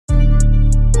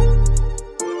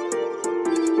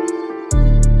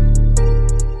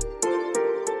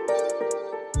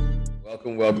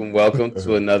Welcome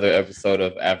to another episode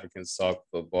of African Soft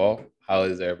Football. How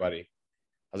is everybody?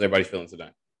 How's everybody feeling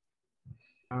tonight?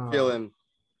 Feeling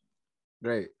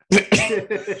great.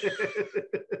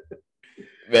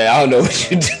 Man, I don't know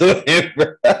what you're doing,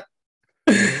 bro.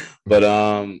 But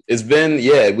it's been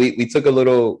we took a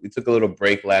little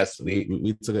break last week.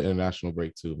 We took an international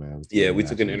break too, man. We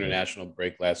took an international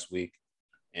break last week,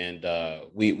 and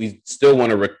we still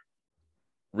want to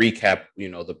recap,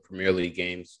 the Premier League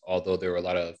games, although there were a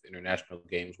lot of international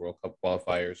games, World Cup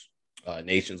qualifiers,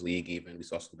 Nations League even. We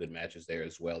saw some good matches there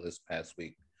as well this past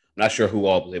week. I'm not sure who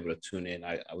all was able to tune in.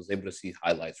 I was able to see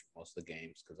highlights from most of the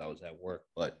games because I was at work,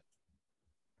 but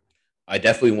I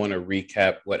definitely want to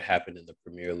recap what happened in the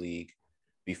Premier League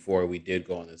before we did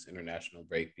go on this international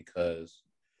break because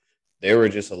there were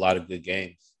just a lot of good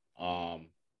games.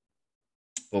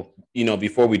 But,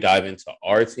 before we dive into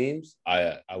our teams,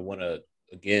 I want to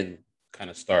again kind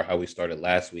of start how we started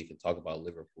last week and talk about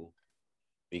Liverpool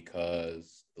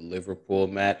because the Liverpool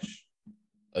match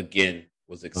again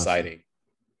was exciting.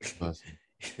 Awesome.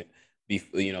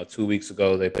 2 weeks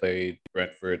ago they played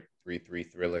Brentford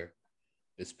 3-3 thriller.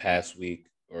 This past week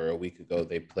or a week ago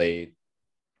they played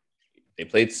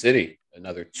City,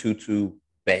 another 2-2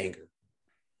 banger.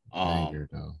 And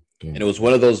it was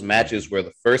one of those matches where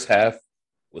the first half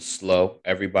was slow.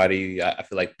 Everybody, I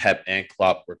feel like Pep and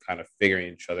Klopp were kind of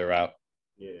figuring each other out.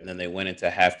 Yeah. And then they went into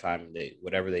halftime and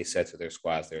whatever they said to their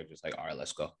squads, they were just like, all right,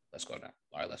 let's go now.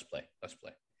 All right, let's play.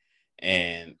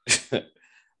 And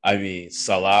I mean,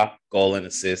 Salah, goal and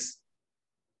assist,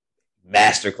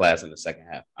 masterclass in the second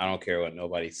half. I don't care what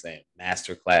nobody's saying.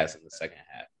 Masterclass in the second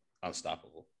half.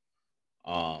 Unstoppable.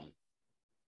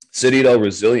 City, though,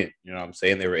 resilient. You know what I'm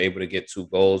saying? They were able to get 2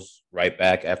 goals right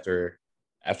back after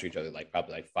each other,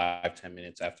 probably 5-10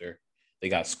 minutes after they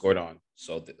got scored on.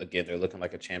 So again, they're looking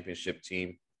like a championship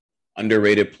team.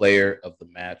 Underrated player of the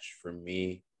match for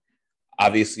me.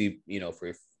 Obviously,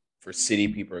 for City,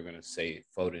 people are going to say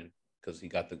Foden because he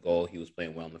got the goal. He was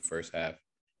playing well in the first half.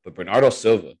 But Bernardo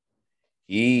Silva,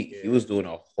 he was doing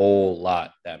a whole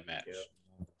lot that match.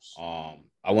 Yeah.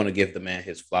 I want to give the man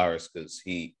his flowers because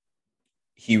he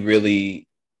really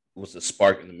was the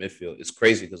spark in the midfield. It's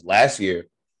crazy because last year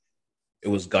it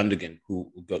was Gundogan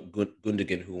who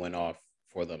went off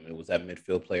for them. It was that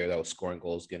midfield player that was scoring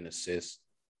goals, getting assists.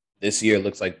 This year it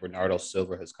looks like Bernardo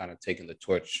Silva has kind of taken the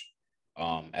torch.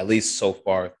 At least so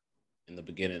far in the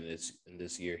beginning in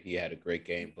this year, he had a great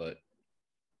game. But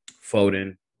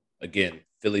Foden, again,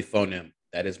 Philly Foden,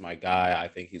 that is my guy. I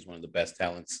think he's one of the best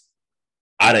talents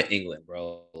out of England,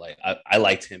 bro. Like I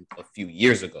liked him a few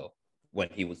years ago when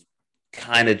he was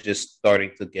kind of just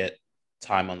starting to get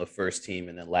time on the first team.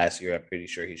 And then last year, I'm pretty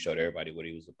sure he showed everybody what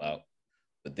he was about.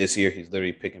 But this year, he's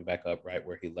literally picking back up right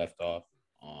where he left off.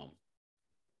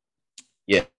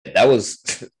 That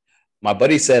was – my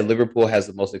buddy said Liverpool has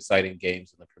the most exciting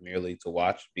games in the Premier League to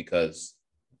watch because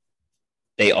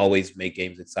they always make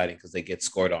games exciting because they get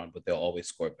scored on, but they'll always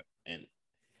score. And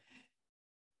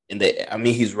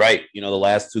he's right. The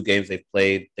last 2 games they've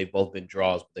played, they've both been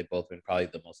draws, but they've both been probably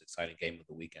the most exciting game of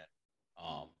the weekend.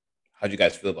 How'd you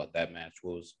guys feel about that match?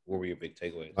 What were your big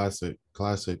takeaways?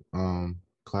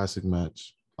 Classic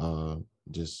match.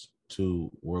 Just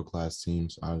 2 world-class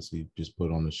teams, obviously, just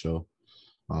put on the show.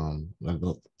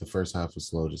 The first half was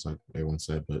slow, just like everyone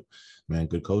said, but man,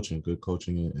 good coaching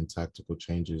and tactical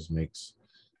changes makes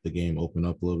the game open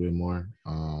up a little bit more,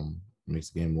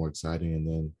 makes the game more exciting, and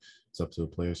then it's up to the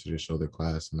players to just show their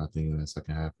class. And I think in the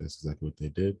second half, that's exactly what they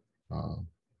did.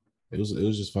 It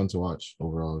was just fun to watch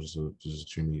overall. Just an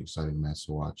extremely exciting match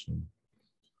to watch, and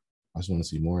I just want to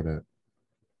see more of that.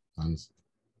 Honestly.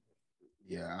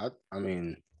 Yeah,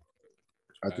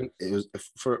 I think it was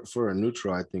for a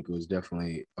neutral. I think it was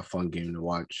definitely a fun game to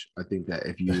watch. I think that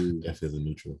if you definitely a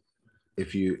neutral,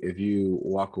 if you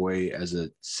walk away as a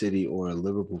City or a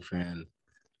Liverpool fan,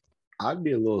 I'd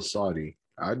be a little salty.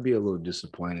 I'd be a little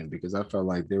disappointed because I felt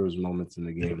like there was moments in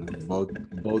the game where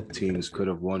both teams could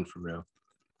have won for real.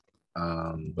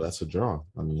 But that's a draw.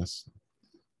 I mean, that's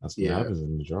what happens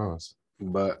in the draws.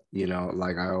 But,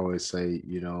 like I always say,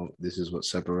 this is what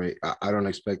separates. I don't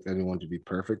expect anyone to be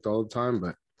perfect all the time,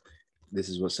 but this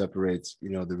is what separates,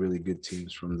 the really good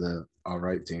teams from the all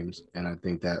right teams. And I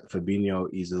think that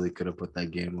Fabinho easily could have put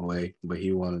that game away, but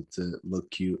he wanted to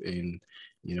look cute and,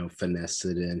 finesse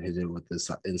it and hit it with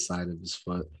the inside of his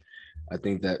foot. I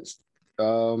think that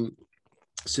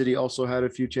City also had a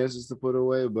few chances to put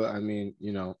away, but I mean,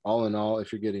 all in all,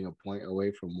 if you're getting a point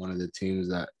away from one of the teams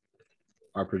that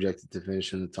are projected to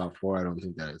finish in the top 4, I don't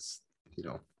think that is,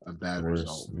 a bad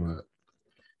result. Yeah.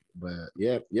 But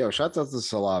shout out to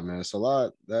Salah, man.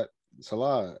 Salah,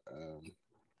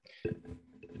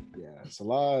 Yeah,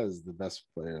 Salah is the best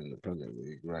player in the Premier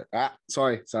League, right?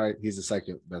 Sorry, he's the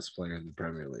second best player in the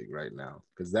Premier League right now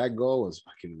because that goal was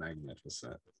fucking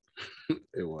magnificent.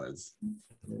 It was.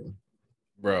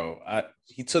 Bro,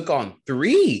 he took on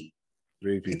three.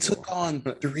 Three people. He took on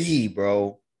three,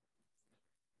 bro.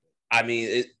 I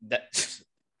mean,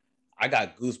 I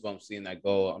got goosebumps seeing that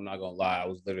goal. I'm not gonna lie. I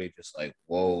was literally just like,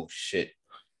 whoa, shit.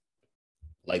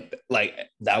 Like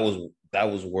that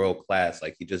was world class.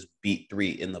 Like he just beat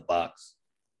three in the box.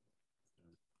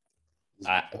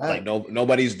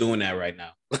 Nobody's doing that right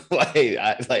now.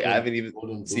 I haven't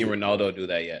even seen Ronaldo do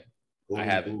that yet. I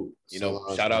haven't.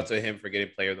 Shout out to him for getting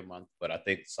Player of the Month, but I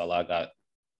think Salah got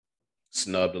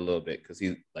snubbed a little bit because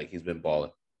he's been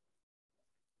balling.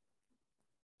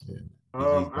 Yeah.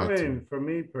 I mean, for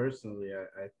me personally,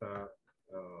 I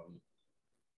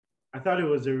thought it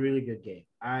was a really good game.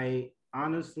 I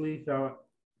honestly thought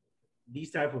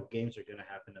these type of games are gonna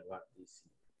happen a lot this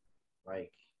season.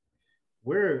 Like,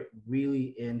 we're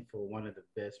really in for one of the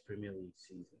best Premier League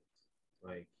seasons.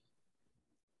 Like,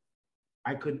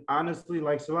 I could honestly,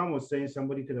 like Salam was saying,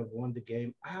 somebody could have won the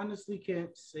game. I honestly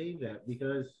can't say that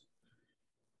because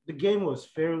the game was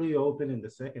fairly open in the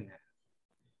second half.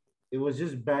 It was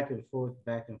just back and forth,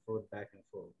 back and forth, back and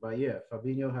forth. But yeah,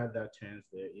 Fabinho had that chance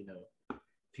there.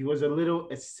 If he was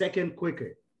a second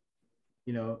quicker,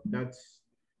 that's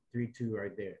 3-2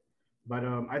 right there. But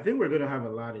I think we're gonna have a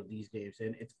lot of these games,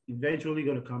 and it's eventually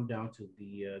gonna come down to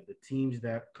the teams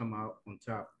that come out on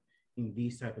top in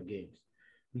these type of games.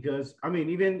 Because I mean,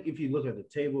 even if you look at the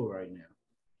table right now,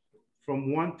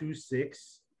 from 1 through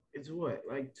 6, it's what,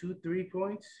 like 2-3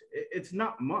 points? It's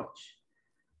not much.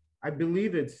 I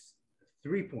believe it's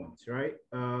 3 points, right?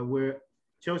 Where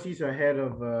Chelsea's ahead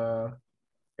of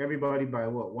everybody by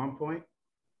what, 1 point?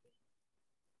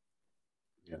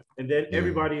 Yeah. And then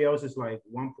everybody else is like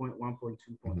 1 point, 1.2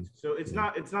 points. Mm-hmm. So it's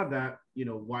not that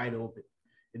wide open.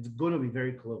 It's gonna be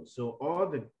very close. So all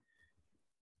the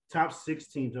top 6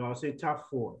 teams, or I'll say top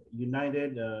 4,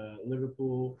 United,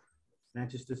 Liverpool,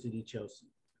 Manchester City, Chelsea.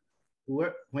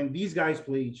 When these guys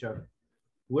play each other,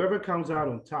 whoever comes out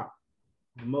on top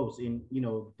the most in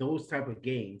those type of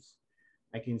games,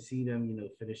 I can see them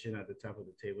finishing at the top of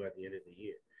the table at the end of the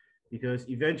year, because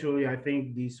eventually I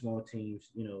think these small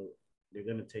teams they're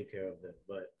gonna take care of them.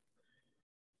 But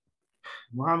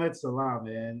Mohamed Salah,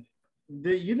 man,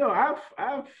 I've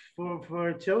for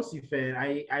a Chelsea fan,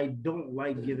 I don't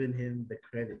like giving him the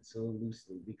credit so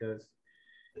loosely because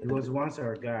he was once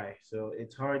our guy, so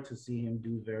it's hard to see him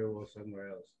do very well somewhere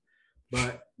else.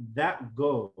 But that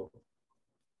goal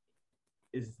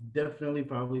is definitely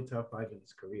probably top 5 in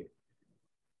his career.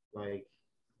 Like,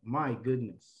 my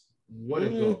goodness, what a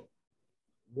goal!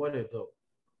 What a goal!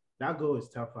 That goal is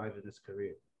top 5 in his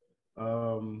career.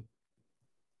 I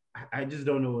just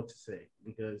don't know what to say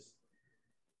because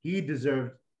he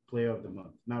deserved Player of the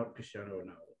Month, not Cristiano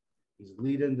Ronaldo. He's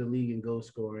leading the league in goal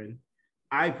scoring.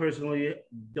 I personally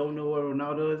don't know what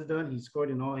Ronaldo has done. He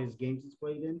scored in all his games he's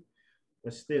played in,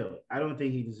 but still, I don't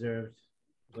think he deserved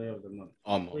Player of the Month.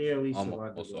 Clearly,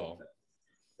 Salah deserved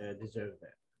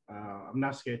that. I'm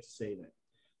not scared to say that.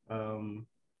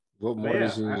 What more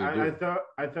does he need to do?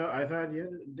 I thought the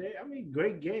other day, I mean,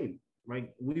 great game.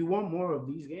 Like, we want more of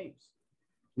these games.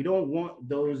 We don't want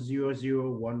those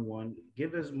 0-0, 1-1.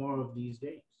 Give us more of these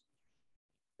games.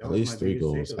 At least 3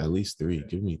 goals. At least 3.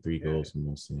 Give me 3 goals in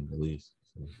this thing, at least.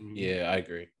 Yeah, I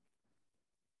agree.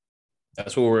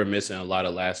 That's what we were missing a lot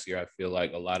of last year. I feel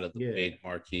like a lot of the big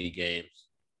marquee games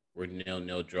were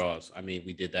 0-0 draws. I mean,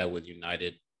 we did that with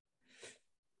United.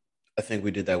 I think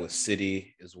we did that with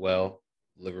City as well.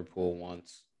 Liverpool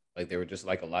once. Like, they were just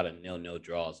like a lot of 0-0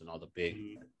 draws and all the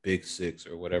big 6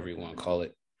 or whatever you want to call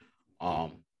it.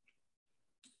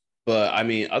 But I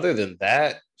mean, other than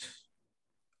that,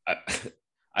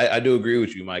 I do agree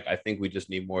with you, Mike. I think we just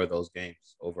need more of those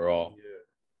games overall,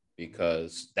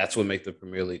 because that's what makes the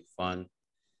Premier League fun.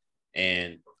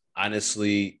 And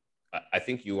honestly, I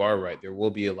think you are right. There will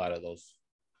be a lot of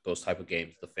those type of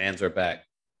games. The fans are back,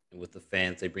 and with the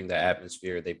fans, they bring the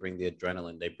atmosphere, they bring the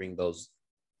adrenaline, they bring those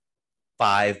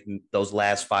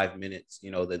last 5 minutes.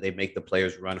 That they make the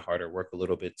players run harder, work a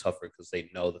little bit tougher because they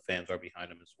know the fans are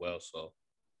behind them as well. So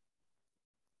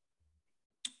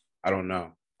I don't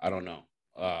know.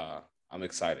 I'm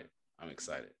excited.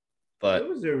 But it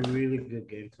was a really good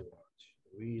game to watch.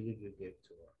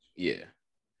 Yeah.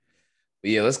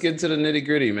 But yeah, let's get into the nitty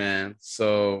gritty, man.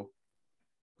 So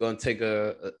going to take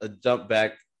a jump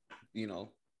back,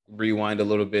 rewind a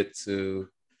little bit to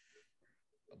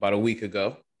about a week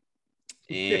ago.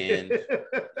 And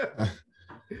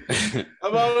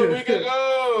about a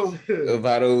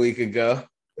week ago.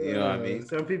 You know what I mean?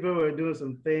 Some people were doing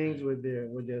some things with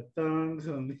their thumbs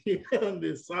on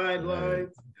the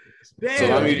sidelines. Damn.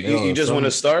 So I mean, you just want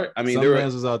to start? I mean, some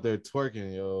mans was out there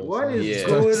twerking, yo. What is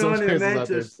going on in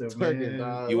Manchester, man?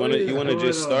 Twerking, you want to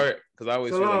just start? Because I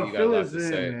always feel like you got a lot to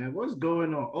say. Man. What's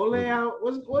going on? Ole out.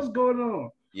 What's going on?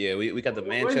 Yeah, we got the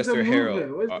Manchester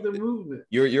Herald. What's the movement?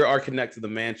 You're our connect to the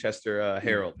Manchester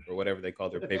Herald or whatever they call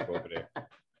their paper over there.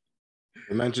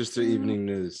 The Manchester Evening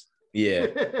News.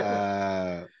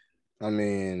 Yeah. I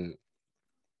mean,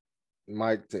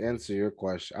 Mike, to answer your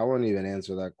question, I won't even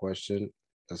answer that question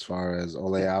as far as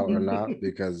Ole out or not,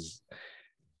 because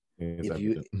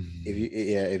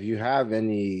if you have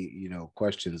any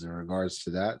questions in regards to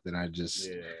that, then I just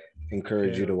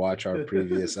encourage you to watch our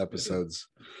previous episodes.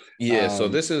 Yeah, so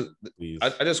this is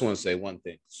I just want to say one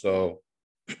thing. So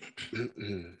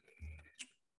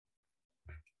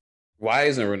why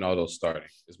isn't Ronaldo starting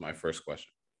is my first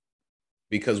question.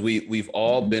 Because we've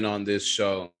all been on this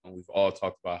show and we've all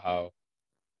talked about how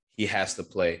he has to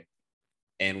play.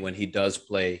 And when he does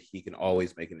play, he can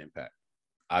always make an impact.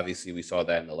 Obviously, we saw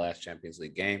that in the last Champions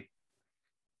League game.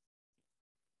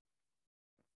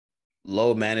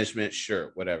 Low management,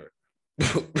 sure, whatever.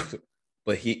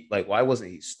 But why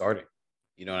wasn't he starting?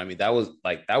 You know what I mean? That was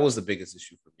the biggest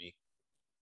issue for me.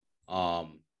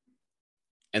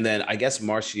 And then I guess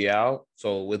Martial.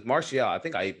 So with Martial, I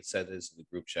think I even said this in the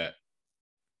group chat.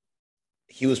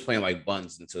 He was playing like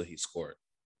buns until he scored.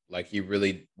 Like he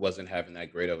really wasn't having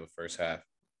that great of a first half.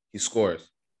 He scores.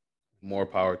 More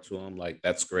power to him. Like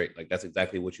that's great. Like that's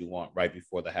exactly what you want right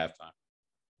before the halftime.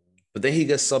 But then he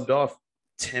gets subbed off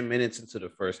 10 minutes into the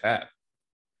first half.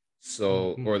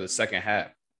 So, or the second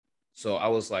half. So I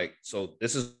was like, so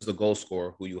this is the goal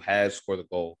scorer who you had score the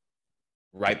goal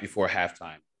right before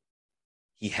halftime.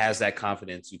 He has that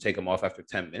confidence. You take him off after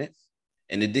 10 minutes.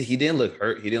 And he didn't look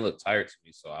hurt. He didn't look tired to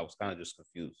me. So I was kind of just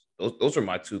confused. Those are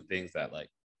my two things that like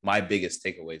my biggest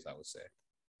takeaways, I would say.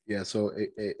 Yeah. So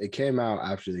it came out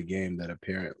after the game that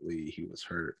apparently he was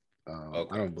hurt.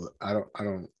 Okay. I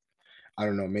don't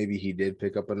know. Maybe he did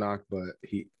pick up a knock, but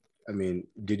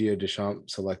Didier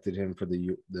Deschamps selected him for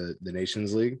the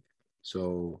Nations League.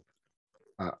 So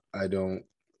I don't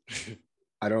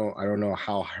know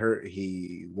how hurt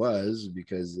he was,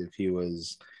 because if he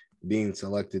was being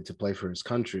selected to play for his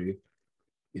country,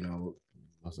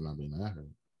 must not be that hurt.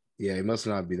 Yeah, he must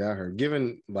not be that hurt.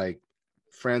 Given like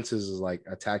France's like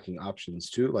attacking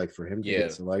options too, like for him to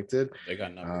get selected, they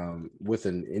got with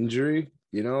an injury,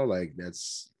 like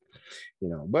that's,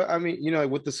 But I mean,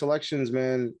 with the selections,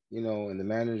 man, and the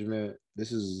management,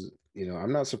 this is,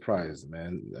 I'm not surprised,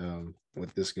 man,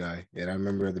 with this guy. And I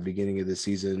remember at the beginning of the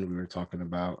season, we were talking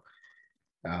about.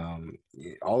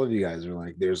 All of you guys are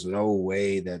like, there's no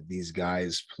way that these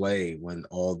guys play when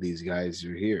all these guys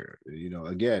are here.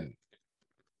 Again,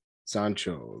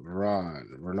 Sancho,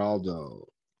 Varane, Ronaldo,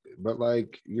 but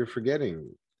like you're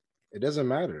forgetting, it doesn't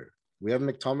matter. We have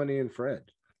McTominay and Fred.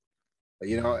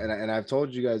 And I've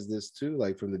told you guys this too,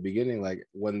 like from the beginning, like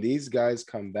when these guys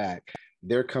come back,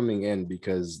 they're coming in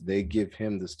because they give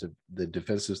him the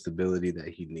defensive stability that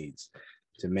he needs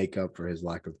to make up for his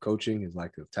lack of coaching, his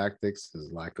lack of tactics, his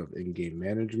lack of in-game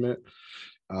management.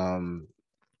 I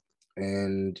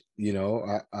mean,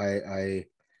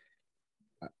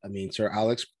 Sir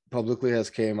Alex publicly has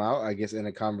came out, I guess, in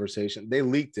a conversation. They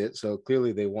leaked it, so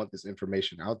clearly they want this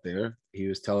information out there. He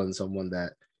was telling someone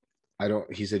that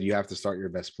he said, you have to start your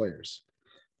best players.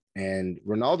 And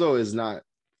Ronaldo is not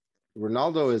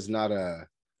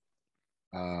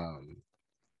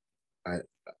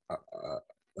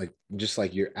like just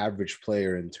like your average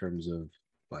player in terms of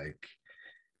like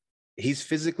he's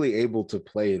physically able to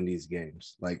play in these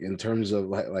games, like in terms of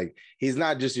like he's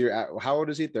not just how old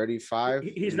is he? 35?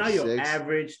 He's not your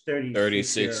average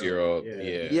 36-year-old.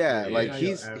 Like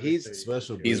he's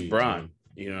special. He's Bron.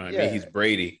 You know what I mean? He's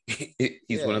Brady.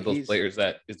 He's one of those players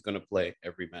that is going to play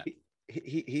every match.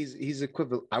 He's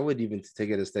equivalent. I would even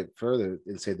take it a step further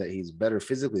and say that he's better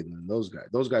physically than those guys.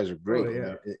 Those guys are great.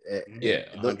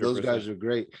 Those guys are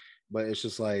great. But it's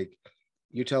just like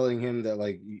you're telling him that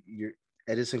like you're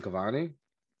Edison Cavani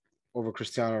over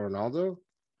Cristiano Ronaldo,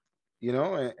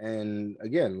 and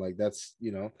again, like that's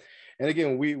and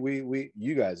again we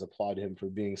you guys applaud him for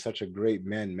being such a great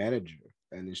manager,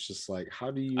 and it's just like how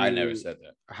do you? I never said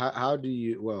that. How do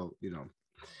you? Well,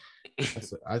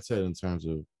 I said in terms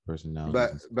of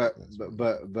personality, but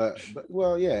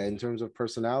well, yeah, in terms of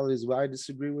personalities, I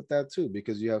disagree with that too,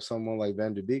 because you have someone like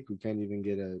Van de Beek who can't even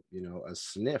get a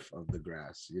sniff of the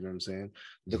grass. You know what I'm saying?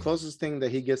 The closest thing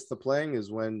that he gets to playing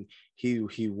is when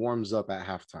he warms up at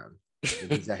halftime,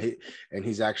 and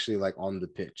he's actually like on the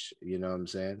pitch. You know what I'm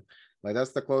saying? Like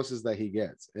that's the closest that he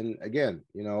gets. And again,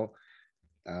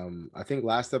 I think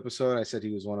last episode I said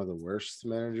he was one of the worst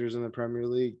managers in the Premier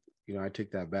League. I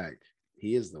take that back.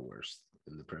 He is the worst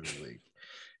in the Premier League.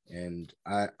 And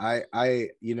Keep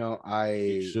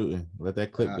shooting. Let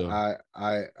that clip go.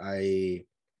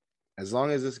 as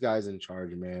long as this guy's in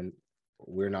charge, man,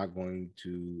 we're not going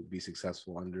to be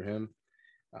successful under him.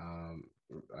 Um,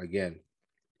 Again,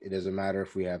 it doesn't matter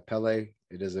if we have Pele.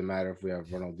 It doesn't matter if we have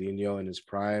Ronaldinho in his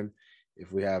prime.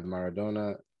 If we have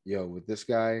Maradona, with this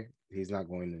guy, he's not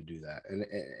going to do that, and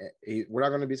we're not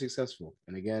going to be successful.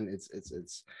 And again,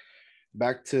 it's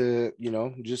back to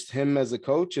just him as a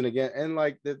coach. And again, and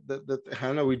like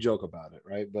I know we joke about it,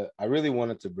 right? But I really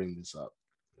wanted to bring this up.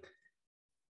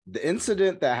 The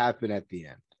incident that happened at the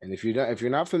end. And if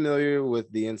you're not familiar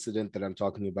with the incident that I'm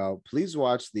talking about, please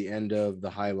watch the end of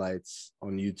the highlights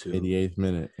on YouTube. 88th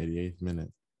minute.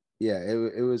 Yeah,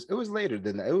 it was later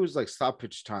than that. It was like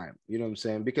stoppage time. You know what I'm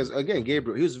saying? Because again,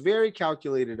 Gabriel, he was very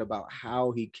calculated about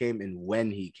how he came and when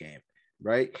he came,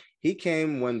 right? He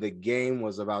came when the game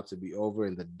was about to be over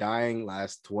in the dying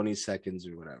last 20 seconds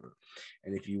or whatever.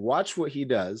 And if you watch what he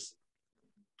does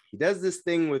this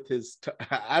thing with his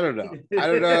I don't know. I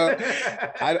don't know.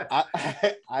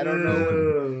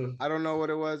 I don't know what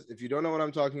it was. If you don't know what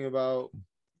I'm talking about,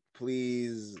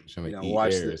 please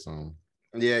watch this.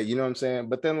 Yeah, you know what I'm saying?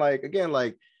 But then like again,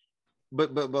 like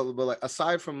but like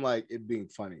aside from like it being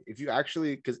funny, if you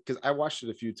actually because I watched it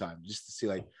a few times just to see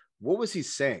like what was he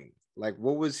saying? Like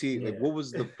what was he like what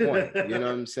was the point? You know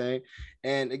what I'm saying?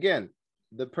 And again,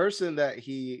 the person that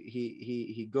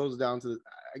he goes down to,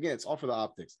 again, it's all for the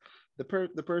optics. The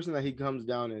person that he comes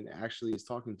down and actually is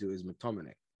talking to is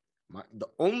McTominay. The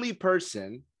only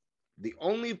person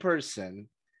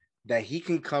that he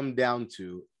can come down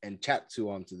to and chat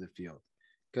to onto the field.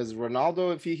 Because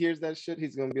Ronaldo, if he hears that shit,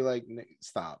 he's gonna be like,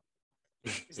 stop.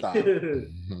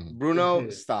 Bruno,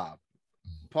 stop.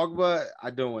 Pogba, I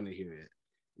don't want to hear it.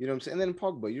 You know what I'm saying? And then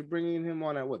Pogba, you're bringing him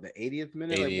on at what, the 80th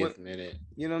minute? 80th minute.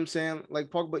 You know what I'm saying? Like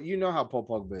Pogba, you know how Paul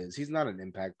Pogba is. He's not an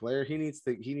impact player. He needs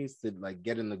to like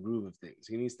get in the groove of things.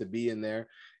 He needs to be in there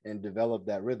and develop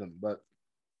that rhythm. But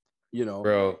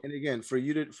Bro. And again, for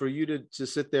you to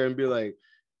sit there and be like,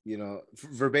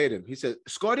 verbatim, he said,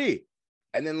 Scotty.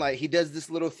 And then like he does this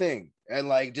little thing and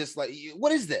like just like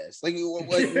what is this? Like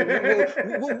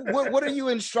what are you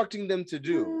instructing them to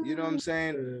do? You know what I'm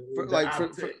saying? For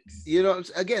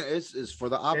again, it's for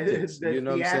the optics. You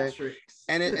know what I'm saying?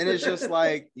 And it's just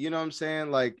like you know what I'm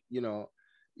saying? Like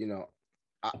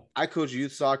I coach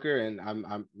youth soccer and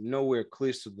I'm nowhere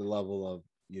close to the level of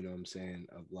you know what I'm saying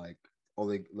of like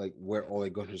where Ole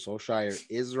Gunnar Solskjaer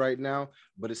is right now,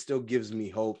 but it still gives me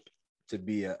hope to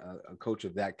be a coach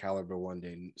of that caliber one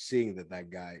day, seeing that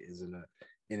guy is in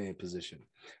a position.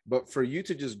 But for you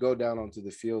to just go down onto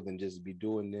the field and just be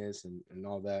doing this and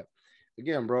all that,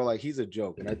 again, bro, like he's a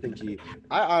joke. And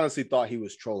I honestly thought he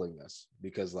was trolling us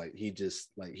because like he just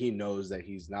like he knows that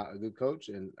he's not a good coach.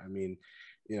 And I mean,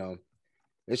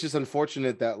 it's just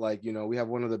unfortunate that like, we have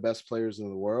one of the best players in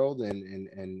the world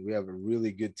and we have a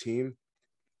really good team.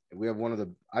 We have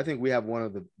I think we have one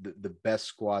of the best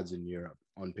squads in Europe.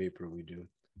 On paper, we do.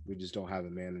 We just don't have a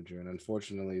manager. And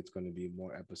unfortunately, it's going to be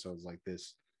more episodes like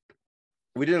this.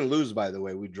 We didn't lose, by the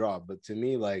way. We dropped. But to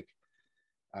me, like,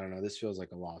 I don't know. This feels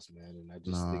like a loss, man. And I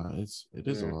just think it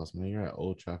is a loss, man. You're at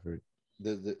Old Trafford.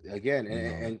 Again,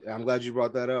 and I'm glad you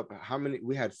brought that up. How many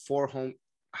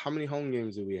home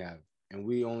games did we have? And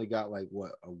we only got like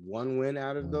what, a one win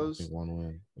out of those? I think one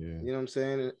win. Yeah. You know what I'm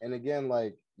saying? And again,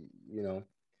 like,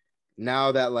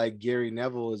 now that like Gary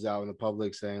Neville is out in the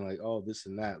public saying like, oh, this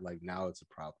and that, like now it's a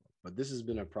problem. But this has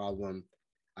been a problem.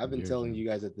 I've been telling you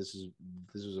guys that this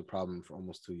was a problem for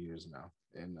almost 2 years now.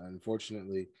 And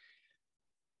unfortunately,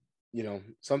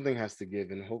 something has to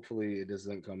give. And hopefully it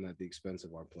doesn't come at the expense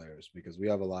of our players because we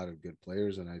have a lot of good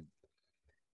players. And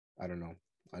I don't know.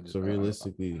 So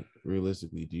realistically,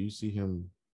 do you see him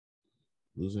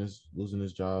losing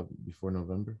his job before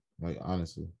November? Like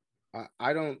honestly.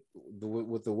 I don't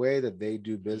with the way that they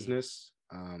do business,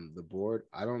 the board,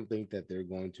 I don't think that they're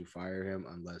going to fire him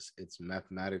unless it's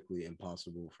mathematically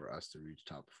impossible for us to reach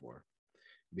top 4.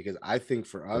 Because I think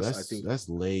for us, I think that's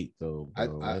late though,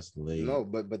 bro. That's late. No,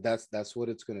 but that's what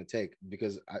it's going to take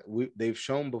because they've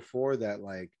shown before that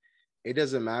like it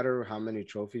doesn't matter how many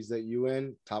trophies that you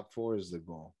win, top 4 is the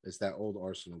goal. It's that old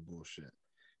Arsenal bullshit.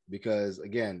 Because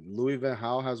again, Louis van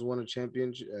Gaal has won a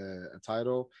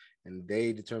title, and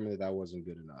they determined that wasn't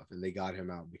good enough, and they got him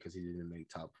out because he didn't make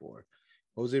top 4.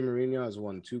 Jose Mourinho has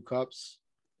won 2 cups,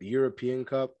 the European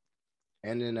Cup,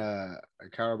 and then a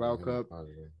Carabao Cup.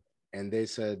 and they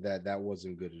said that that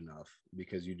wasn't good enough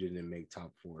because you didn't make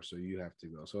top 4, so you have to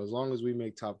go. So as long as we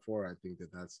make top 4, I think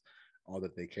that that's all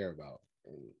that they care about.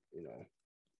 And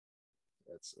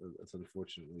that's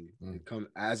unfortunately it come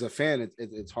as a fan,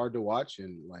 it's hard to watch,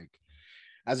 and like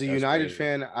as a That's United crazy.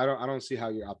 fan, I don't see how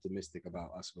you're optimistic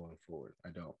about us going forward. I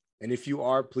don't. And if you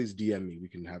are, please DM me. We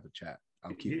can have a chat.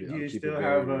 I'll keep it. Do I'll you keep still it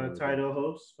have very, a very title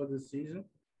hopes for this season?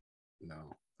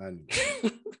 No.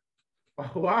 Oh,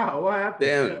 wow, what happened?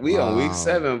 Damn, we on week Wow.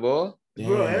 7, boy.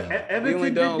 Bro, Damn. We only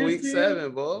Everton done did this week to you?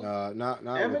 7, boy. Not with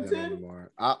him Everton?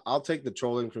 anymore. I'll take the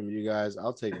trolling from you guys.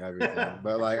 I'll take everything.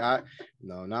 But like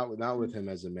not with him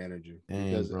as a manager.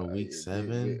 Dang, Because bro, week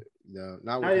 7. no,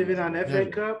 not with Not him even as a on manager.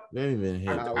 FA Cup? We haven't even hit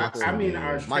Not with Boxing him. I mean, Day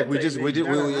our yet. Mike, we just Arteta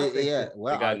well, even got an yeah. FA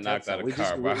Well, They got Arteta, knocked out of we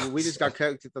Carabao. just got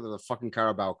kicked out of the fucking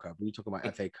Carabao Cup. We talking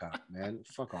about FA Cup, man.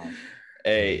 Fuck off.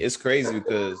 Hey, it's crazy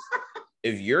because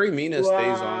if Yuri Mina stays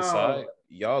on Wow. side,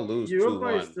 y'all lose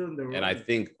Europa is 2-1. still in the And I running.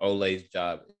 think Ole's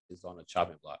job is on the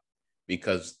chopping block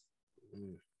because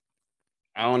Mm.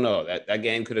 I don't know. That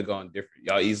game could have gone different.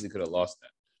 Y'all easily could have lost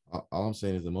that. All I'm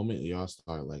saying is the moment y'all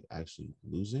start like actually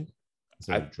losing,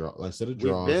 instead I- of draw, like instead of We've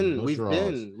draws, been no we've draws.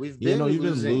 been we've Yeah, been no, you've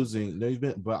losing. been losing. No, you've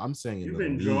been, but I'm saying in You've the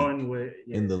been league, drawing with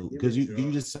in the because you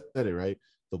drawing. just said it right.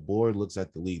 The board looks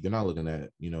at the league. They're not looking at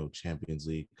Champions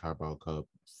League, Carabao Cup,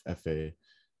 FA.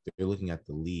 They're looking at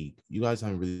the league. You guys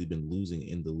haven't really been losing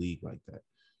in the league like that.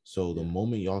 So the Yeah.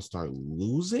 moment y'all start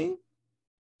losing,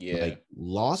 Yeah. like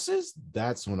losses,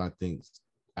 that's when I think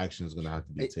action is gonna have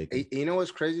to be taken. You know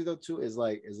what's crazy though too is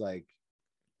like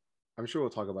I'm sure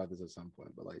we'll talk about this at some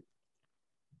point, but like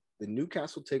the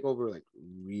Newcastle takeover like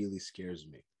really scares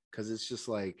me because it's just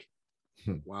like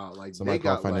wow, like Somebody they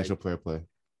call got financial like, play,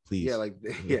 please. yeah, like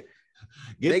yeah,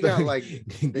 Get they the, got like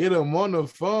get them on the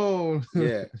phone.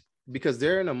 yeah, because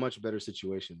they're in a much better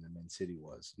situation than Man City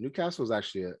was. Newcastle is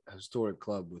actually a historic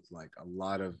club with like a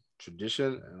lot of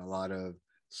tradition and a lot of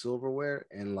silverware,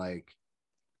 and like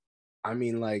I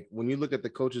mean, like when you look at the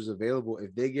coaches available,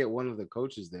 if they get one of the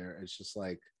coaches there, it's just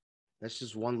like that's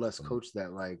just one less coach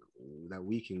that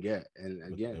we can get. And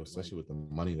again, especially with the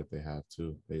money that they have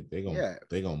too, they yeah,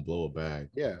 gonna blow a bag.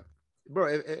 yeah, bro.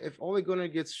 If Ole Gunnar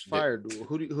gets fired,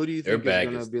 who do you Their think is bag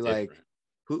gonna is be different. like?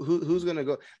 Who's gonna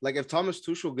go? Like if Thomas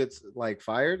Tuchel gets like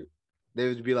fired, they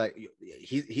would be like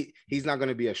he's not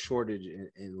gonna be a shortage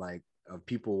in like of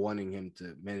people wanting him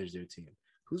to manage their team.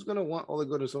 Who's gonna want Ole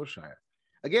Gunnar Solskjaer?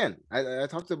 Again, I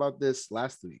talked about this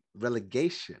last week.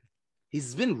 Relegation.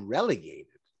 He's been relegated.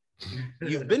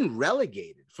 You've been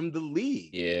relegated from the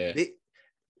league. Yeah.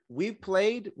 We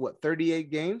played what 38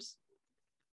 games.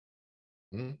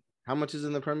 Mhm. How much is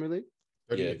in the Premier League?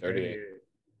 Yeah, 38.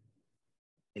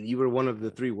 And you were one of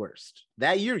the 3 worst.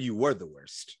 That year, you were the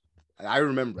worst. I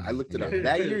remember. I looked it up.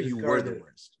 That year, you were the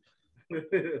worst.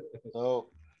 So,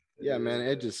 yeah, man,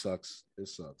 it just sucks. It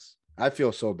sucks. I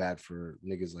feel so bad for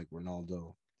niggas like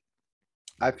Ronaldo.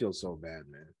 I feel so bad,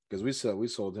 man, because we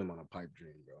sold him on a pipe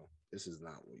dream, bro. This is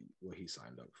not what he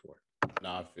signed up for. No,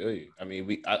 I feel you. I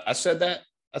mean, I said that.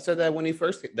 I said that when he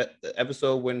first the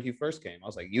episode when he first came. I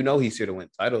was like, he's here to win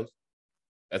titles.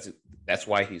 That's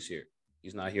why he's here.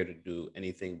 He's not here to do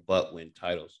anything but win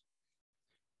titles.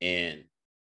 And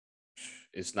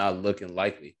it's not looking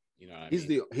likely. You know what I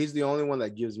mean? He's the only one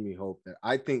that gives me hope. That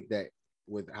I think that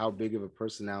with how big of a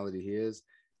personality he is,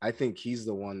 I think he's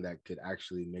the one that could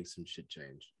actually make some shit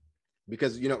change.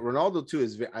 Because Ronaldo too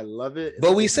is I love it.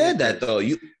 But we said that though.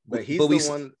 But he's the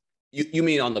one. You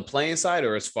mean on the playing side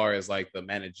or as far as like the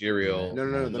managerial? No,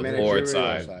 the managerial board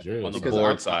side. On the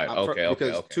board side.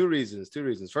 Okay. Two reasons.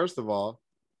 First of all,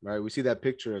 right, we see that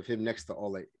picture of him next to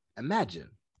Ole. Imagine.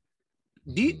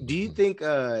 Do you think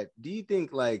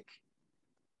like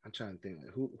I'm trying to think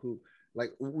like who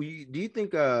like do you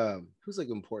think who's like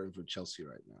important for Chelsea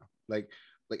right now? Like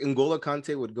N'Golo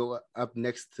Kante would go up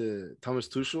next to Thomas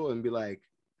Tuchel and be like,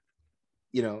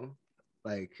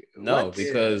 like no, what?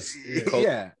 Because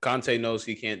Conte knows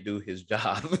he can't do his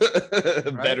job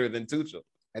better than Tuchel.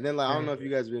 And then like I don't know if you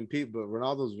guys have been peeped, but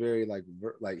Ronaldo's very like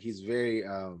he's very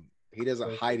he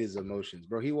doesn't hide his emotions,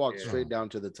 bro. He walks straight down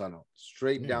to the tunnel,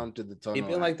 down to the tunnel.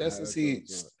 He's been like that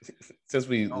since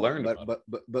we learned.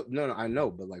 But no, I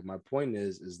know. But like my point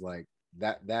is like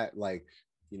that like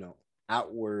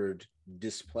outward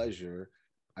displeasure,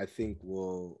 I think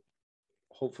will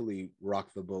hopefully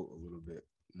rock the boat a little bit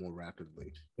more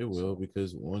rapidly. It will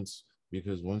because once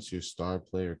your star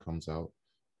player comes out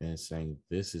and saying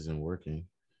this isn't working,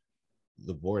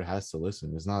 the board has to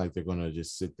listen. It's not like they're gonna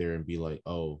just sit there and be like,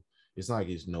 oh, it's not like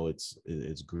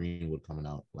it's Greenwood coming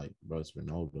out like, bro, it's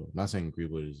Ronaldo. I'm not saying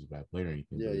Greenwood is a bad player or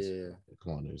anything. Yeah.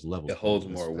 Come on, there's levels. It holds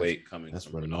more weight coming. That's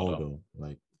Ronaldo.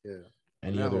 Like, yeah.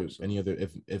 any other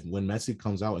if when Messi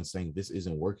comes out and saying this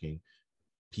isn't working,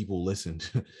 people listened.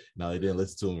 Now they didn't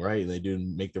listen to him right, and they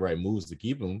didn't make the right moves to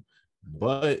keep him,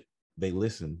 but they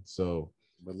listened. So,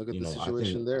 but look at the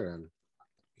situation they're in.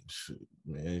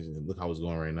 Man, look how it's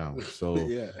going right now. So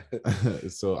yeah.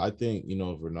 So I think,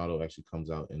 if Ronaldo actually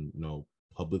comes out and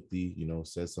publicly,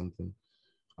 says something,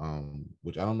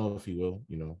 which I don't know if he will,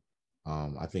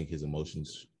 I think his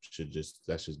emotions should just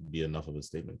be enough of a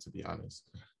statement, to be honest.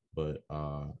 But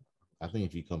I think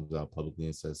if he comes out publicly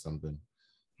and says something,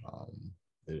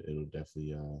 it'll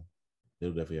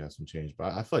definitely have some change.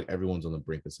 But I feel like everyone's on the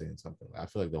brink of saying something. I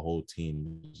feel like the whole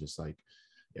team is just like,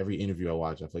 every interview I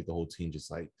watch, I feel like the whole team just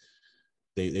like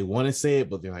they want to say it,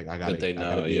 but they're like, I gotta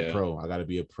be a pro. I gotta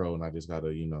be a pro, and I just gotta,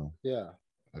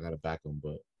 I gotta back them.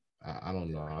 But I don't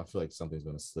know. I feel like something's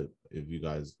gonna slip if you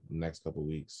guys next couple of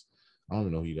weeks. I don't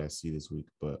even know who you guys see this week,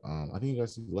 but I think you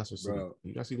guys see Leicester City.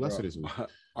 You guys see Leicester this week.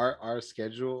 Our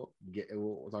schedule.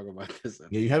 We'll talk about this.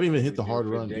 Yeah, you haven't even hit the hard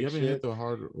run. You haven't hit the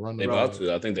hard run. They about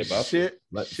to. I think they about to.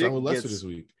 Shit with Leicester this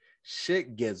week.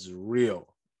 Shit gets real.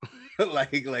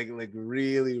 like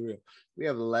really real. We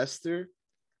have Leicester,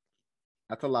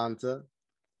 Atalanta,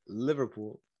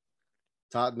 Liverpool,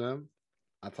 Tottenham,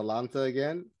 Atalanta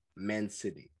again, Man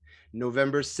City.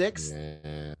 November 6th.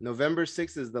 Yeah. November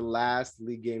 6th is the last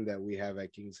league game that we have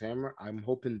at King's Hammer. I'm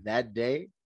hoping that day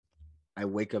I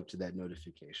wake up to that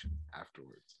notification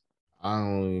afterwards. I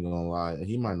don't even gonna lie.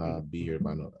 He might not be here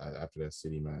after that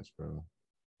City match, bro.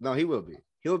 No, he will be.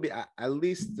 He'll be at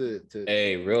least to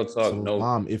Hey, real talk. So, no,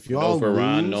 Mom, if y'all no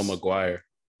Varane, no Maguire.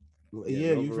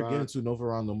 Yeah, you forgetting to no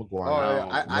Varane, no Maguire. Oh,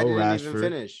 I didn't even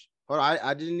finish. Hold on,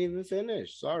 I didn't even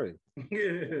finish. Sorry.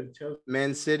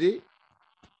 Man City,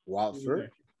 Watford,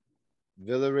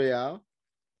 Villarreal,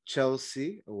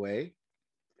 Chelsea away,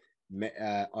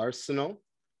 Arsenal,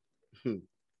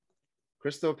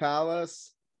 Crystal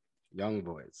Palace, Young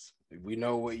Boys. We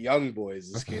know what Young Boys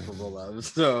is capable of.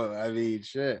 So I mean,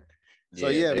 shit. So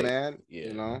man,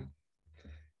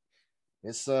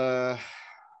 it's a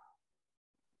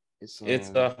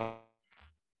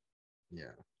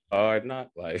hard knock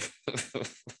life.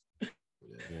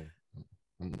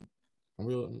 I'm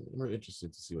real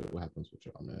interested to see what happens with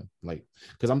y'all, man. Like,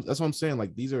 because that's what I'm saying.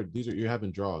 Like, these are you're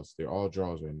having draws. They're all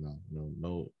draws right now.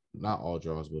 No, not all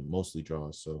draws, but mostly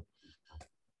draws. So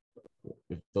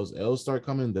if those L's start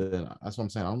coming, then that's what I'm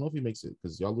saying. I don't know if he makes it,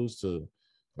 because y'all lose to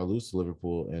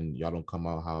Liverpool and y'all don't come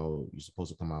out how you're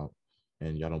supposed to come out,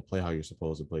 and y'all don't play how you're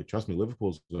supposed to play. Trust me,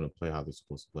 Liverpool's going to play how they're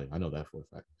supposed to play. I know that for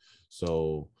a fact.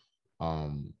 So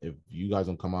if you guys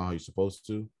don't come out how you're supposed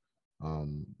to,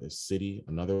 City,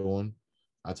 another one,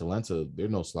 Atalanta, they're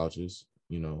no slouches.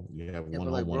 You have one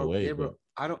home, one away. Yeah, but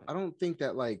I don't think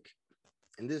that, like,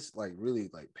 and this like really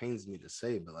like pains me to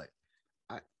say, but like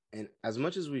and as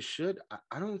much as we should,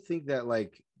 I don't think that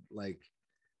like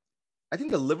I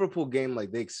think the Liverpool game,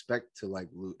 like, they expect to like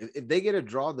lose. If they get a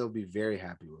draw, they'll be very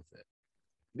happy with it.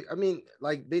 I mean,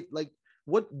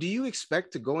 what do you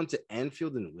expect to go into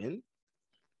Anfield and win?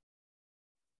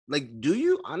 Like, do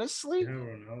you honestly?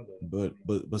 But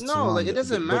no, like, it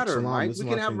doesn't matter, Mike. We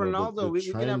can have Ronaldo. We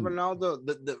can have Ronaldo.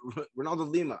 The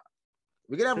Ronaldo Lima.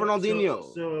 We can have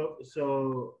Ronaldinho.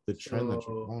 So the trend that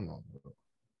you're going on.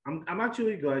 I'm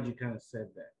actually glad you kind of said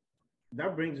that.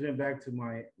 That brings me back to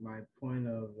my point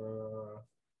of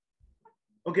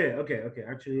okay.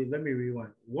 Actually, let me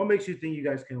rewind. What makes you think you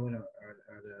guys can win at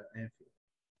Anfield?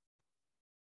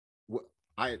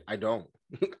 I don't.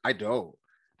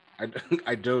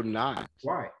 I do not.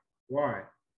 Why?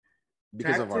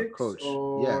 Because tactics of our coach.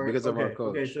 Because of our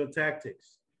coach. Okay, so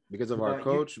tactics. Because of our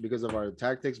coach, because of our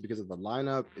tactics, because of the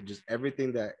lineup, just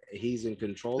everything that he's in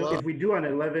control of. If we do an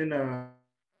 11, if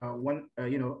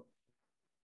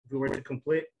we were to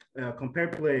compare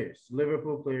players,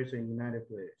 Liverpool players and United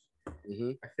players,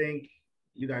 I think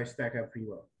you guys stack up pretty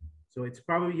well. So it's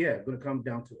probably going to come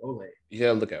down to Ole.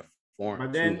 Yeah, look at form.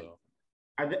 But then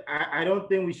I don't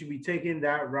think we should be taking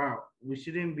that route. We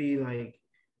shouldn't be like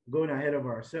going ahead of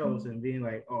ourselves and being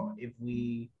like, oh, if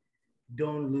we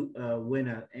don't win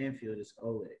at Anfield, it's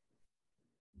Ole.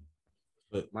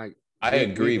 But Mike, I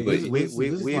agree, but you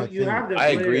have the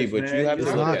players, agree, but man. you have to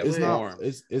look at form.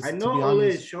 I know Ole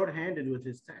is short-handed with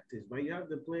his tactics, but you have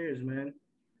the players, man.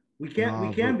 We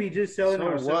can't be just selling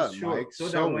ourselves short, Mike? So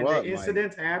that when the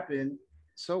incidents happen,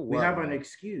 we have an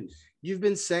excuse. You've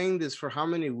been saying this for how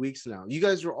many weeks now? You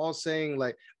guys were all saying,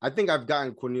 like, I think I've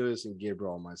gotten Cornelius and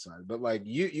Gabriel on my side, but like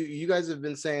you guys have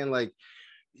been saying, like,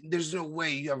 there's no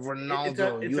way you have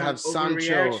Ronaldo, you have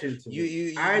Sancho,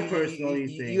 I personally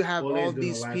think you have all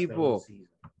these people.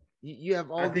 You have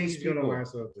all I think these he's gonna people.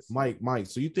 last out the season. Mike.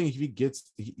 So you think if he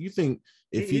gets, you think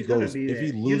if he He's gonna goes, be if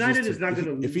he there. loses, United to, is not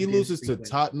gonna if he lose loses games to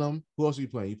frequently. Tottenham, who else are you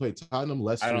playing? You play Tottenham,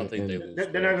 Leicester. I don't think they and- lose.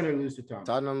 They're not gonna lose to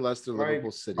Tottenham, Leicester, Like,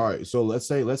 Liverpool, City. All right, so let's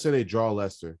say they draw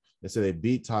Leicester. Let's say they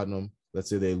beat Tottenham. Let's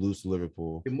say they lose to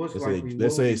Liverpool. It most Let's say likely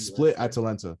let's will say they be split Leicester.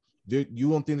 Atalanta. You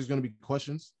don't think there's going to be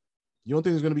questions? You don't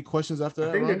think there's going to be questions after I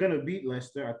that? think run? they're gonna beat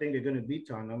Leicester. I think they're gonna beat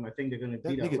Tottenham. I think they're gonna That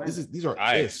beat nigga, Atlanta. these are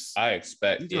I ifs.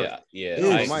 expect, These are yeah. ifs,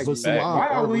 I Mike, but expect. some Why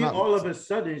are or we not- all of a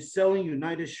sudden selling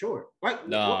United short? Like,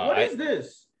 No, what is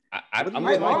this? I'm What do you with like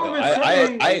Mike, all though. of a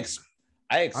sudden,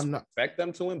 I I'm not- expect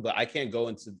them to win, but I can't go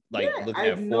into like Yeah, looking I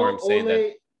at know form saying that.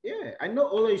 Ole. Yeah, I know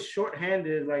Ole's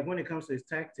short-handed. Like when it comes to his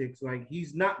tactics, like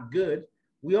he's not good.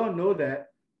 We all know that.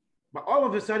 But all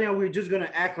of a sudden, we're just gonna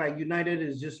act like United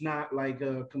is just not like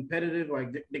competitive. Like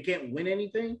they can't win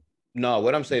anything. No,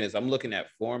 what I'm saying is I'm looking at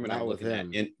form and Not I'm with looking at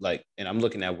him. and I'm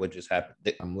looking at what just happened.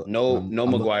 I'm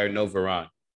Maguire, no Varane.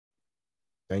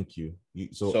 Thank you.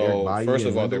 So Eric Bailly first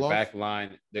of and all, their Lindelof? back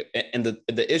line, and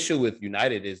the issue with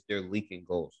United is they're leaking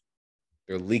goals.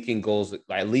 They're leaking goals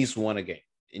at least one a game,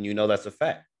 and you know that's a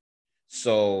fact.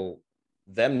 So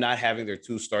them not having their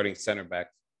two starting center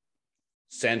backs,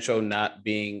 Sancho not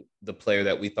being the player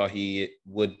that we thought he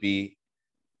would be,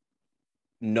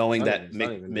 knowing that It's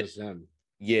not even just him.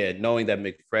 knowing that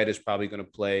McFred is probably going to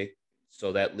play,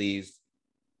 so that leaves.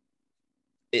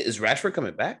 Is Rashford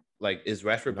coming back? Like, is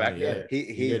Rashford back yet?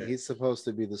 He's supposed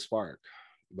to be the spark,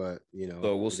 but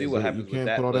So we'll see what happens You can't with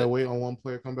that. put all that weight on one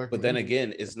player come back. But from then injury.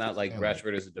 again, it's not like Damn.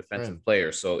 Rashford is a defensive Man.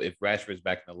 player. So if Rashford's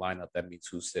back in the lineup, that means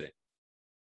who's sitting.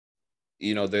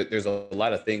 There's a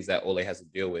lot of things that Ole has to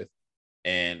deal with,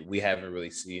 and we haven't really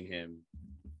seen him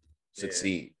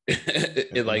succeed in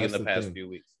that's the the past thing. few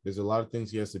weeks. There's a lot of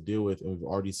things he has to deal with, and we've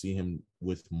already seen him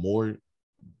with more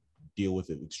deal with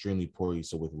it extremely poorly.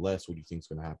 So with less, what do you think is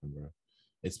going to happen, bro?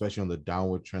 Especially on the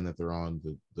downward trend that they're on.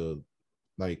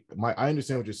 I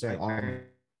understand what you're saying. On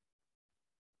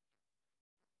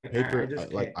paper,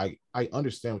 I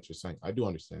understand what you're saying. I do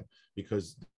understand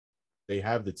because they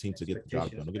have the team to get the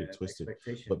job done. Don't get it twisted.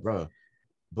 But bro,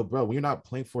 when you're not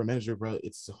playing for a manager, bro,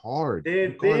 it's hard. They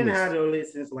didn't have Ole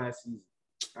since last season.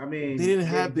 I mean, they didn't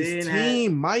have this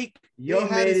team, Mike. They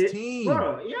had his team.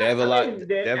 Bro, yeah, They have a lot.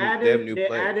 They have new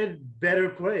players. added better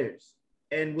players,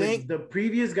 and with the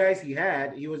previous guys he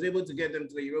had, he was able to get them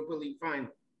to the Europa League final.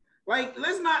 Like,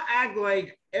 let's not act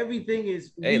like everything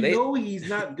is. We know he's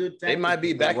not good. They might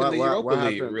be back in the Europa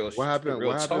League. What happened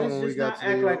when we got to to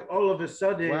act the like all of a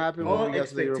sudden. What happened all when we got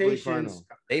to the Europa League final?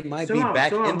 They might be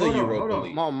back in the Europa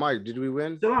League. Come on, Mike. Did we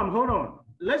win? Salam, hold on.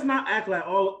 Let's not act like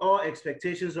all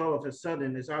expectations all of a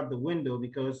sudden is out the window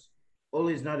because Ole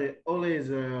is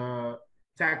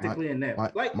tactically inept.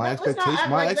 My expectations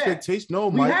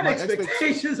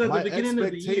at the beginning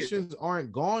of the year. Expectations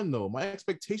aren't gone though. My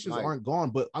expectations aren't gone,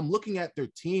 but I'm looking at their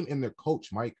team and their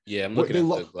coach, Mike. Yeah, I'm looking at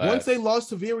the glass. Once they lost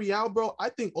to Villarreal, bro, I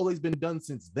think Ole's been done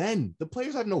since then. The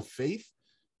players have no faith.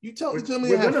 You tell me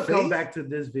we're gonna come back to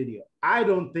this video. I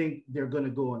don't think they're gonna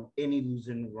go on any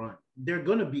losing run. They're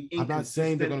gonna be inconsistent. I'm not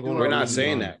saying they're gonna go. We're not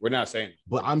saying that. We're not saying.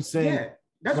 But I'm saying. Yeah.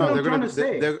 That's what I'm trying to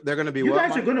say. They're going to be you what?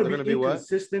 guys are going to be what?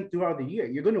 inconsistent throughout the year.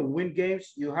 You're going to win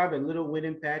games. You have a little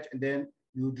winning patch, and then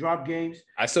you drop games.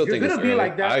 I still think you're going to be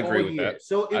like that I agree all with year. that.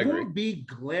 So it won't be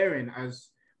glaring as,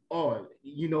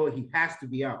 he has to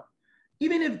be out.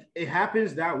 Even if it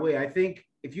happens that way, I think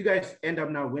if you guys end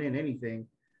up not winning anything,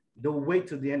 they'll wait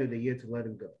till the end of the year to let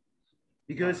him go.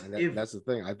 Because that's the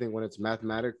thing. I think when it's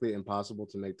mathematically impossible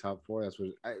to make top four, that's what,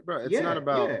 it's not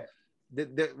about. Yeah.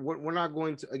 We're not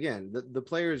going to the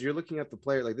players. You're looking at the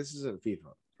player like this isn't FIFA,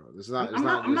 bro. This is not.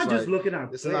 I'm not just looking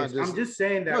at players. I'm just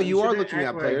saying that. No, you are looking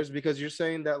at players because you're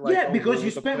saying that because you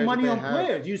spent money on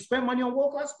players. You spent money on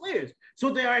world-class players. So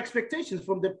there are expectations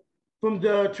from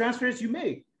the transfers you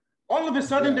made. All of a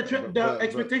sudden, the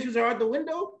expectations are out the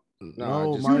window.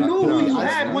 No, you knew who you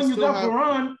had when you got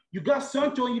Varane, you got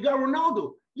Sancho, and you got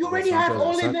Ronaldo. You already have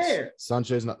Ole there.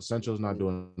 Sancho's not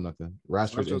doing nothing.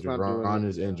 Rashford's injured. Varane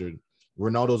is injured.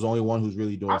 Ronaldo's the only one who's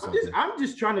really doing something. I'm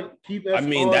just trying to keep.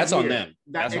 That's on them.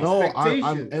 That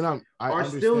I are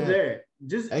still there.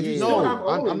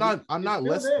 I'm not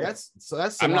less.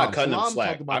 That's. I'm not cutting them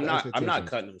slack. I'm not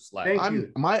cutting them slack.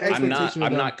 My expectation.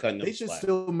 I'm not cutting them. They should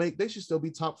They should still be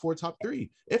top 4, top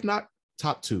 3, if not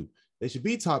top 2. They should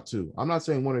be top 2. I'm not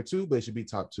saying 1 or 2, but they should be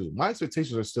top 2. My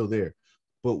expectations are still there,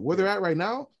 but where they're at right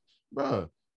now, bro.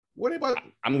 What about?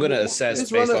 I'm gonna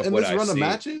assess based off what I see. Run of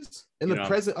matches in the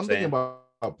present. I'm thinking about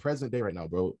present day right now,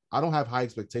 bro. I don't have high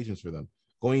expectations for them.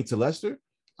 Going to Leicester,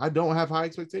 I don't have high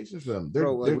expectations for them. Their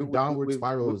downward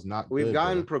spiral is not. We've good,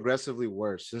 gotten bro. progressively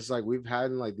worse since we've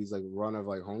had these run of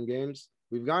home games.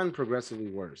 we've gotten progressively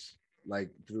worse.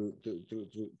 Like through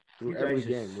You every guys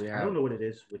game we I don't have. know what it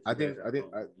is with I you think guys. I think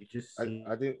You just I, seem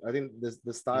I think I think this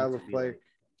the to style of be play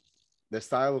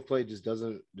like, just does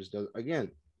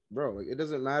again, bro. Like it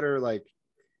doesn't matter. Like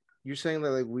you're saying that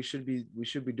like we should be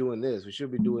doing this, we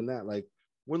should be doing that. Like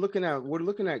we're looking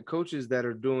at coaches that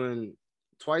are doing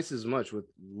twice as much with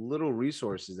little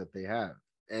resources that they have,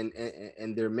 and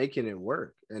they're making it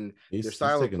work, and their He's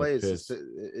style of taking a play piss.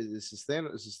 is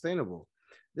sustainable.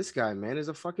 This guy, man, is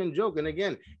a fucking joke. And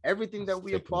again, everything that He's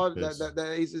we taking a applaud piss. that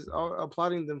is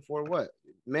applauding them for what?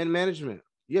 Man management.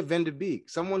 You have Van de Beek,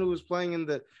 someone who was playing in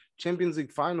the Champions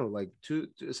League final, like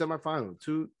semifinal,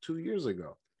 2 years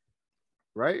ago,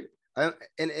 right? And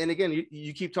again,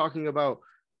 you keep talking about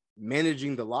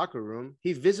managing the locker room.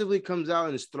 He visibly comes out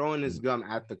and is throwing his gum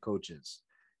at the coaches.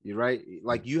 You're right.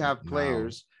 Like you have Now,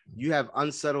 you have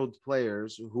unsettled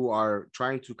players who are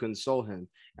trying to console him.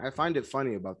 I find it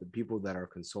funny about the people that are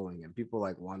consoling him. People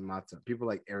like Juan Mata, people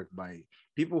like Eric Bailly,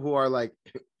 people who are like,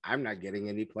 I'm not getting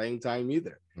any playing time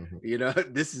either.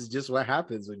 This is just what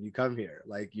happens when you come here.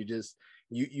 Like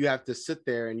you have to sit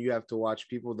there and you have to watch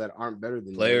people that aren't better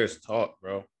than Players talk,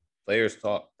 bro. Players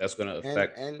talk. That's going to you.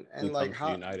 affect And who like comes to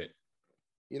how, United.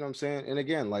 you know what I'm saying? And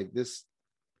again, like this,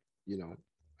 you know,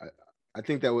 I, I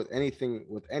think that with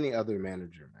any other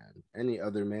manager, man, any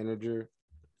other manager,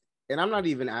 and I'm not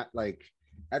even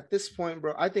at this point,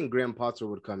 bro. I think Graham Potter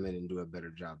would come in and do a better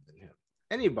job than him.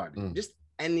 Anybody, just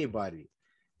anybody.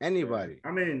 I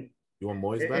mean, you want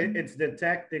Moyes back? it's the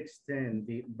tactics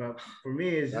thing, but for me,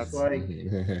 it's just That's like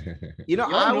you know,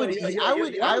 y'all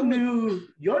know,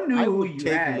 y'all knew I who would you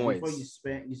take had Moyes. before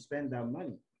you spend that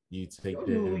money. You take Y'all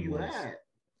the knew who you Moyes. had.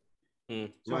 So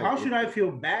Mike, how should I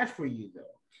feel bad for you though?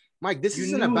 Mike, this You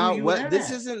isn't knew who about you what had.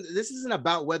 this isn't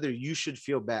about whether you should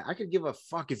feel bad. I could give a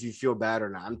fuck if you feel bad or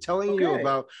not. I'm telling you Okay.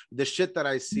 about the shit that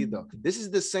I see though. This is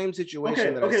the same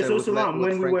situation that I Okay, said so with, Salam, with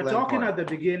when we Frank were talking Lampard. at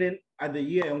the beginning of the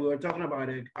year and we were talking about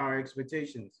our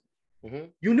expectations,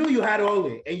 Mhm. you knew you had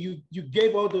Ole and you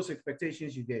gave all those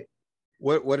expectations you did.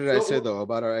 What did I So- say though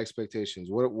about our expectations?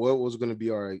 What was going to be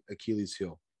our Achilles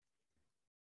heel?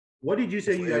 What did you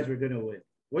say you If- guys were gonna win?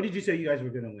 What did you say you guys were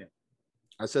gonna win?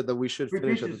 I said that we should Repeat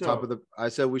finish at the top yourself. of the. I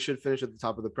said we should finish at the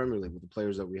top of the Premier League with the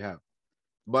players that we have.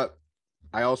 But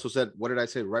I also said, what did I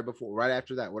say right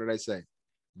after that? What did I say?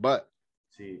 But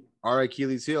See, our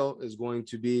Achilles heel is going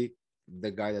to be the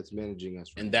guy that's managing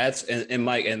us. Right And now. that's and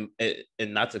Mike and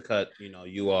not to cut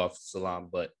you off, Salam,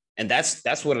 but and that's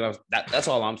that's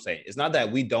all I'm saying. It's not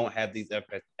that we don't have these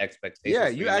expectations. Yeah,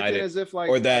 for you United, acting as if like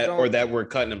or that we're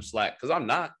cutting them slack, because I'm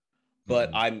not. But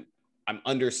I'm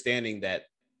understanding that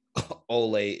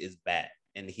Ole is bad,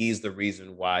 and he's the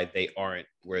reason why they aren't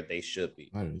where they should be,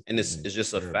 and it's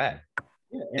just a fact.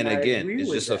 yeah, And I again, agree it's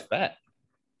with just a that. fact.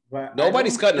 But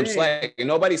Nobody's cutting them think- slack, and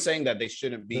nobody's saying that they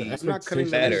shouldn't The be. I'm not cutting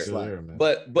expectations them better. are still there, man.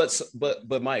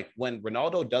 But Mike, when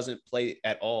Ronaldo doesn't play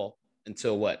at all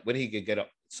until what? When he could get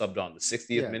subbed on the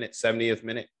 60th minute, 70th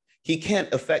minute, he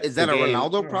can't affect. Is that the a game.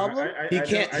 Ronaldo No, problem? He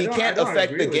can't don't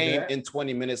affect the agree with game that. in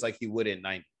 20 minutes like he would in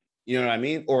 90. You know what I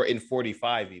mean? Or in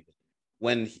 45 even.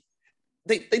 When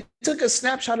they took a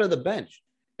snapshot of the bench.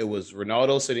 It was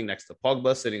Ronaldo sitting next to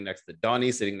Pogba, sitting next to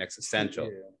Donny, sitting next to Sancho.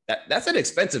 Yeah. That's an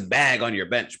expensive bag on your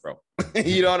bench, bro.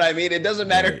 You know what I mean? It doesn't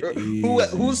matter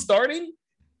who's starting.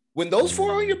 When those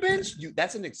four on your bench,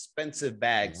 that's an expensive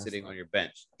bag sitting on your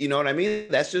bench. You know what I mean?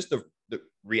 That's just the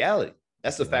reality.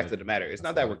 That's the fact of the matter. It's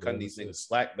not that we're cutting these niggas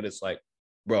slack, but it's like,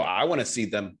 bro, I want to see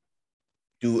them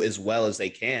do as well as they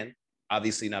can.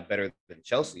 Obviously not better than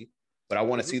Chelsea, but I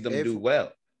want to see them do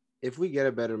well. If we get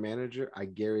a better manager, I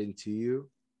guarantee you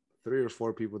 3 or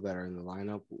 4 people that are in the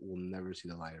lineup will never see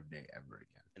the light of day ever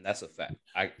again. And that's a fact.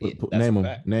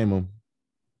 Name them.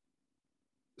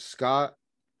 Scott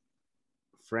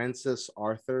Francis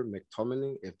Arthur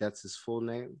McTominay, if that's his full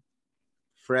name.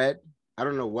 Fred. I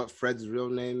don't know what Fred's real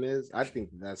name is. I think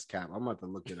that's cap. I'm about to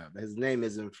look it up. His name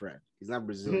isn't Fred. He's not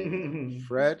Brazilian.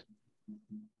 Fred.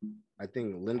 I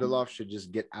think Lindelof should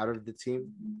just get out of the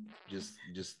team. Just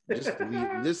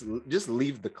leave. Just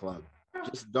leave the club.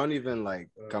 Just don't even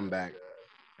come back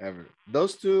ever.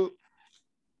 Those two,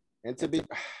 and to be,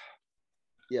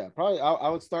 yeah, probably.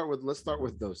 Let's start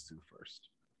with those two first.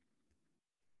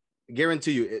 I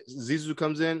guarantee you, Zizou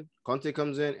comes in, Conte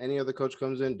comes in, any other coach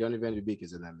comes in, Donny van de Beek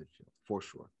is in that midfield for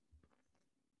sure.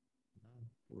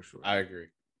 For sure. I agree.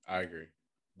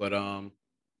 But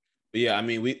yeah, I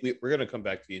mean, we're gonna come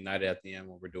back to United at the end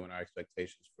when we're doing our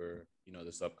expectations for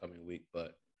this upcoming week.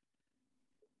 But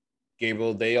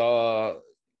Gabriel,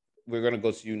 we're gonna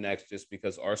go to you next, just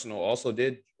because Arsenal also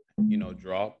did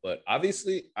draw, but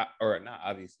obviously, or not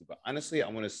obviously, but honestly, I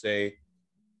want to say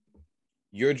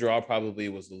your draw probably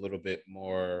was a little bit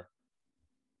more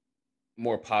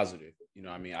positive. You know,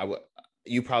 what I mean,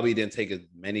 you probably didn't take as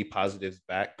many positives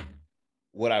back.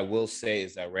 What I will say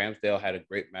is that Ramsdale had a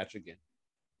great match again.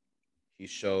 He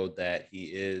showed that he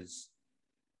is,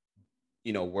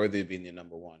 worthy of being the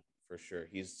number one for sure.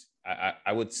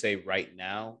 I would say right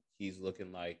now he's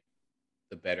looking like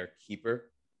the better keeper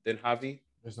than Javi.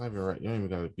 It's not even right. You don't even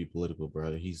gotta be political,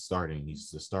 bro. He's starting. He's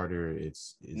the starter.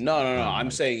 It's No, no, no. done.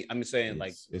 I'm saying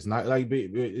like it's not like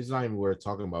it's not even worth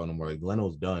talking about no more. Like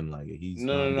Leno's done. Like he's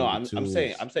no, no, gone no. number I'm two.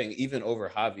 saying I'm saying even over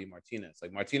Javi Martinez.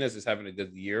 Like Martinez is having a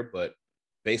good year, but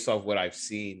based off what I've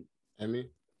seen, Emmy.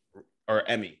 or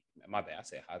Emmy, my bad. I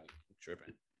say Javi. I'm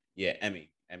tripping. Yeah, Emmy,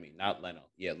 not Leno.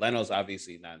 Yeah, Leno's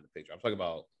obviously not in the picture. I'm talking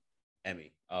about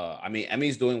Emmy. I mean,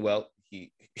 Emmy's doing well.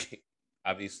 He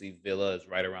obviously Villa is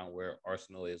right around where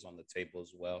Arsenal is on the table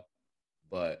as well.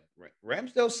 But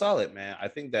Ramsdale's solid, man. I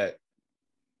think that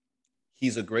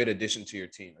he's a great addition to your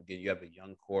team. Again, you have a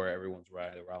young core. Everyone's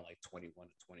right around like 21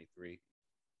 to 23.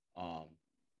 Um,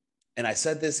 and I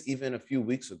said this even a few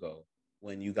weeks ago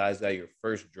when you guys got your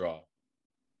first draw.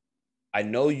 I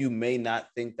know you may not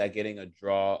think that getting a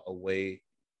draw away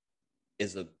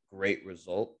is a great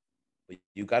result, but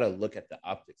you got to look at the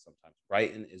optics sometimes.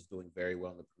 Brighton is doing very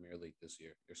well in the Premier League this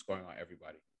year. They're scoring on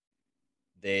everybody.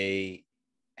 They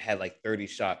had like 30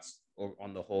 shots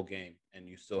on the whole game, and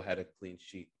you still had a clean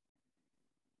sheet.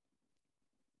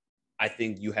 I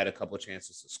think you had a couple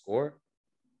chances to score,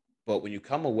 but when you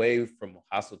come away from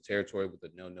hostile territory with a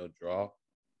 0-0 draw,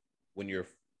 when your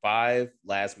 5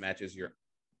 last matches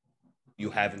you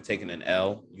haven't taken an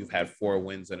L, you've had 4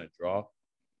 wins and a draw.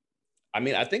 I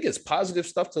mean, I think it's positive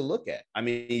stuff to look at. I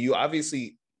mean, you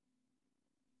obviously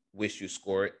wish you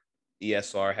scored.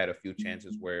 ESR had a few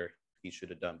chances where he should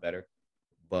have done better,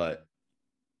 but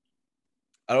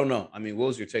I don't know. I mean, what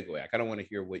was your takeaway? I kind of want to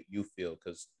hear what you feel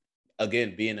because,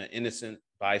 again, being an innocent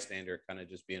bystander, kind of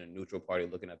just being a neutral party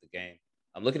looking at the game,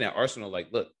 I'm looking at Arsenal like,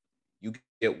 look, you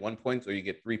get 1 point or you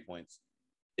get 3 points.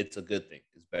 It's a good thing.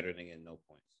 It's better than getting no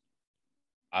points.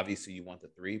 Obviously, you want the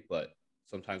 3, but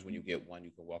sometimes when you get 1,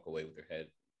 you can walk away with your head,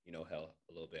 held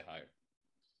a little bit higher.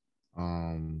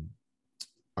 Um,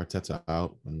 Arteta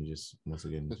out. Let me just once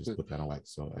again just put that on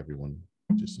wax so everyone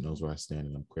just knows where I stand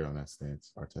and I'm clear on that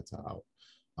stance. Arteta out.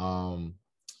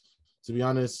 To be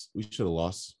honest, we should have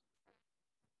lost.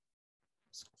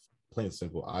 Plain and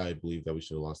simple, I believe that we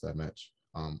should have lost that match.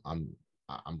 I'm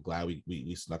glad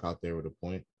we snuck out there with a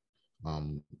point.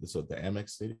 So the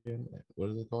Amex Stadium, what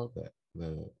is it called? That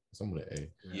the some with an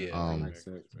A. Yeah,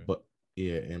 But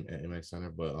yeah, Amex Center.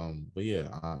 But yeah,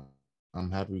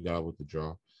 I'm happy we got out with the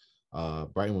draw.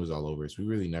 Brighton was all over us. We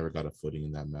really never got a footing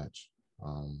in that match.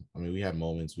 I mean, we had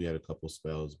moments, we had a couple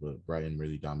spells, but Brighton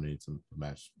really dominated the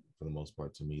match for the most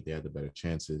part. To me, they had the better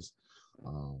chances.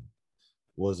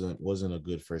 Wasn't a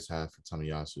good first half for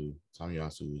Tomiyasu.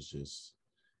 Tomiyasu was just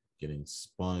getting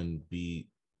spun, beat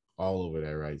all over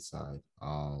that right side.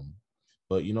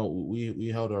 But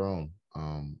we held our own.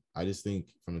 I just think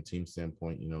from a team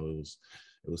standpoint, it was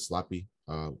sloppy.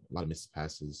 A lot of missed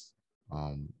passes.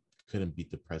 Couldn't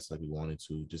beat the press like we wanted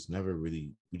to. We just never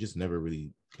really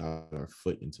got our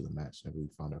foot into the match. Never really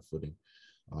found our footing.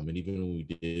 And even when we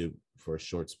did for a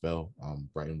short spell,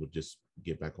 Brighton would just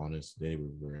get back on us. They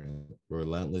were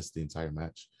relentless the entire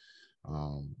match.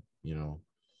 You know,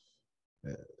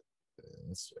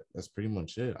 that's pretty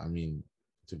much it. I mean,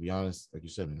 to be honest, like you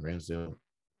said, man, Ramsdale,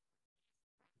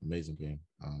 amazing game.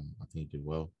 I think he did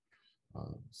well.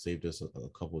 Saved us a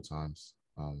couple of times.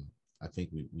 I think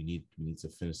we need to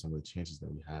finish some of the chances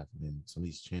that we have, and some of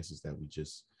these chances that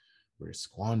we're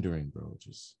squandering, bro.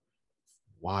 Just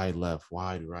wide left,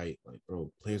 wide right, like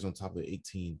bro, players on top of the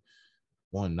 18,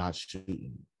 one not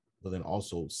shooting, but then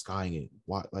also skying it.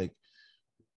 Why, like,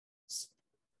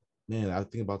 man, I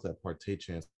think about that Partey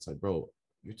chance. It's like, bro,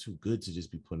 you're too good to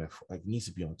just be putting that. Like, needs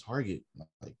to be on target.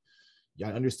 Like, yeah,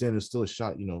 I understand there's still a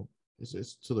shot.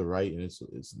 It's to the right and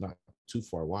it's not too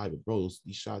far wide. But bro,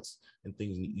 these shots and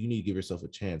things, you need to give yourself a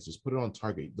chance. Just put it on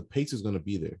target. The pace is gonna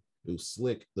be there. It was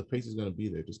slick. The pace is gonna be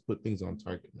there. Just put things on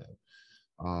target, man.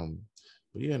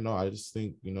 But yeah, no, I just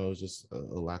think it's just a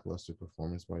lackluster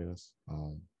performance by us.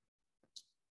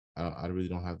 I really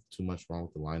don't have too much wrong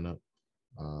with the lineup.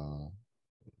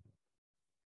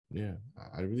 Yeah,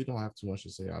 I really don't have too much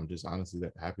to say. I'm just honestly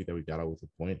happy that we got out with a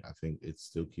point. I think it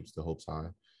still keeps the hopes high.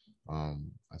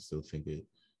 I still think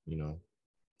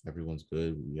everyone's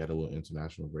good. We had a little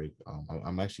international break.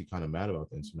 I'm actually kind of mad about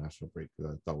the international break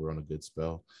because I thought we were on a good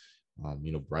spell.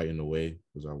 Brighton away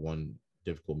was our one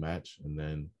difficult match, and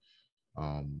then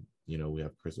we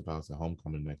have Crystal Palace at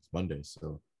homecoming next Monday.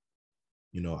 So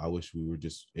I wish we were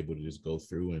just able to just go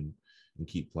through and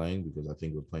keep playing because I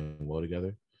think we're playing well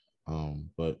together.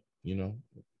 But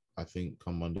I think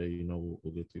come Monday, we'll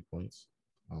get 3 points.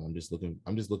 I'm just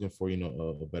looking for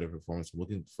a better performance. I'm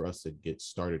looking for us to get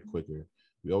started quicker.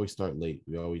 We always start late.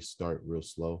 We always start real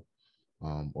slow,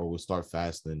 or we'll start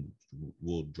fast and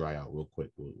we'll dry out real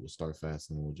quick. We'll start fast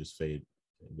and we'll just fade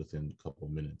within a couple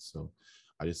of minutes. So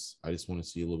I just want to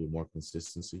see a little bit more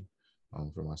consistency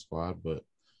for my squad. But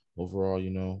overall,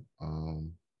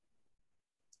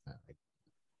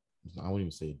 I won't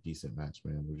even say a decent match,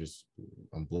 man.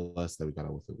 I'm blessed that we got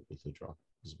out with a draw.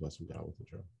 Just blessed we got out with a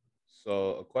draw.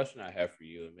 So a question I have for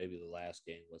you, and maybe the last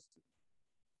game was,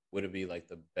 would it be like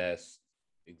the best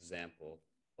example?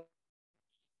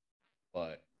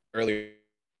 But earlier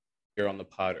on the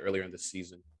pod, earlier in the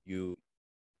season, you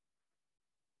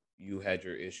had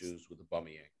your issues with the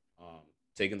Aubameyang,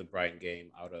 taking the Brighton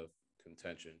game out of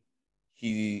contention.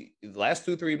 He the last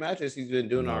 2-3 matches he's been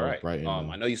doing all No, right. Brighton.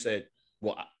 No. I know you said,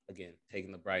 well, again,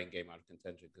 taking the Brighton game out of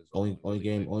contention because only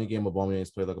game Aubameyang has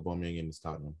played like a Aubameyang game is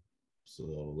Tottenham.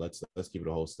 So let's keep it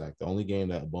a whole stack. The only game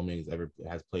that Aubameyang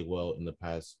has played well in the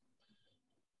past.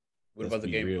 What about the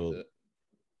game? Real.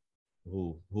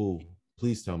 Who?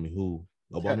 Please tell me who.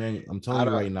 Aubameyang. I'm telling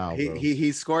you right now, bro.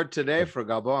 He scored today for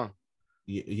Gabon.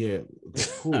 Yeah.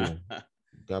 Cool.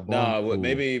 Gabon. No, cool.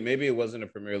 Maybe it wasn't a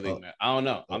Premier League match. I don't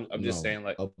know. I'm just saying,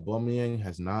 like, Aubameyang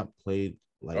has not played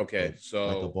like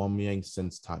Aubameyang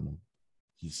since Tottenham.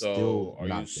 He's still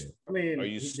not there. I mean, are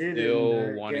you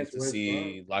still wanting to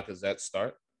see Lacazette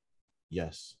start?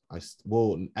 Yes.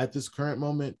 Well, at this current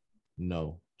moment,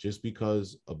 no. Just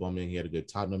because Aubameyang, he had a good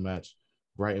Tottenham match.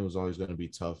 Brighton was always going to be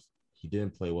tough. He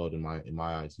didn't play well in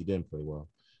my eyes. He didn't play well.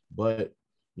 But,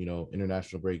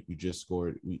 international break, you just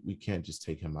scored. We can't just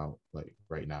take him out like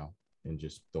right now and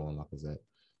just throw in Lacazette.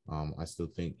 I still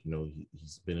think,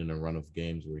 he's been in a run of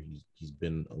games where he's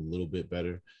been a little bit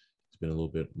better. He's been a little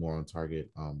bit more on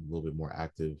target, a little bit more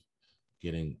active,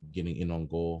 getting in on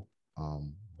goal.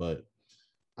 But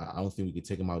I don't think we could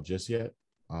take him out just yet.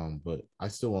 But I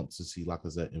still want to see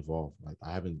Lacazette involved. Like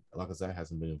Lacazette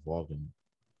hasn't been involved in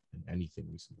anything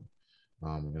recently.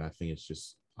 And I think it's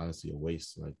just honestly a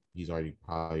waste. Like he's already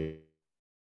probably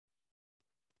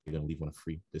gonna leave on a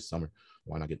free this summer.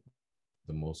 Why not get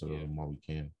the most out of him while we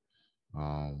can?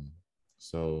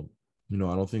 So I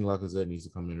don't think Lacazette needs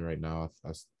to come in right now.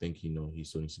 I think he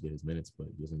still needs to get his minutes, but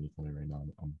he doesn't need to come in right now.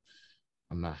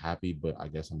 I'm not happy, but I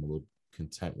guess I'm a little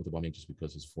content with Aubameyang just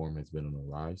because his form has been on the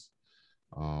rise.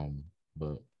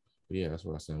 But yeah, that's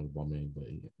what I stand with Aubameyang. But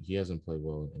he hasn't played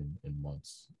well in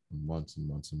months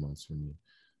for me.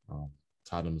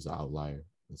 Tottenham's an outlier.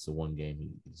 It's the one game.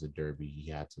 It's a derby. He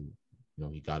had to,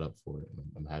 he got up for it. And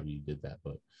I'm happy he did that.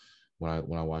 But when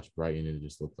I watched Brighton, it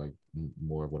just looked like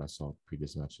more of what I saw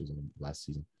previous matches in last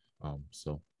season.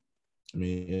 So I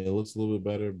mean, it looks a little bit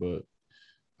better, but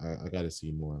I got to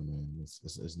see more, man.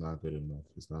 It's not good enough.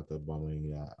 It's not the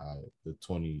Aubameyang the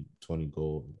 20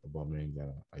 goal Aubameyang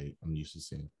that I'm used to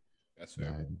seeing. That's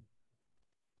fair.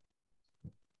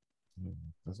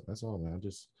 That's all, man.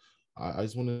 I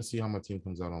just want to see how my team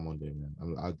comes out on Monday, man.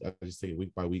 I just take it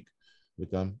week by week with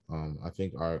them. I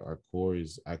think our core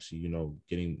is actually,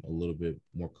 getting a little bit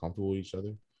more comfortable with each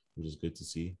other, which is good to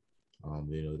see.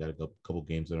 They got a couple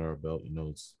games under our belt.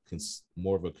 It's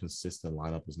more of a consistent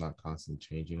lineup. Is not constantly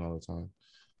changing all the time.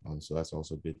 So that's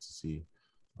also good to see.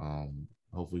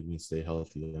 Hopefully we can stay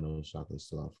healthy. I know Shaka's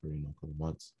still out for a couple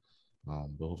months,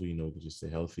 but hopefully we can just stay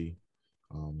healthy.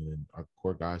 And then our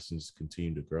core guys can just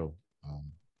continue to grow.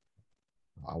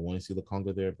 I want to see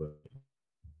Lukonga there, but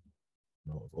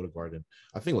if Odegaard and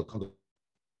I think Lukonga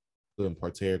and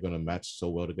Partey are going to match so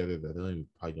well together that they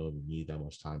probably don't even need that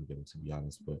much time together, to be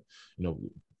honest. But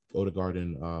Odegaard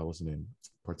and what's his name,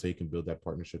 Partey can build that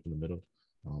partnership in the middle.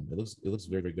 It looks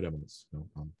very, very good at moments.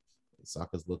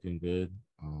 Saka's looking good.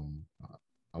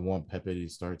 I want Pepe to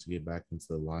start to get back into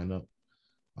the lineup,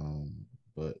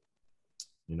 but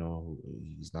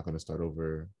he's not going to start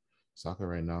over Saka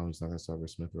right now. He's not going to start over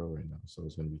Smith Rowe right now, so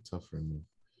it's going to be tough for him to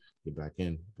get back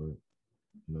in. But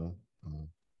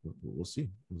we'll see.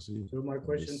 So my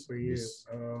question for you,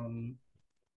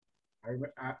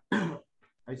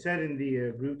 I said in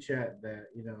the group chat that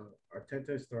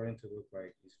Arteta is starting to look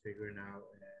like he's figuring out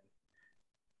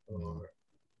or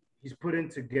he's putting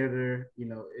together.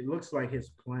 It looks like his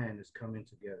plan is coming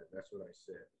together. That's what I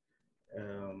said.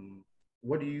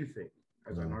 What do you think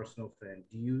as an Arsenal fan?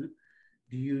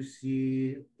 Do you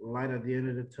see light at the end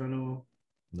of the tunnel?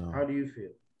 No. How do you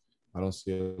feel? I don't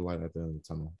see a light at the end of the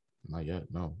tunnel. Not yet.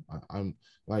 No. I'm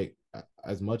like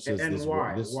as much as and this.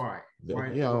 Why?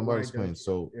 Yeah, I'm about to explain.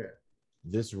 So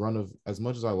this run of, as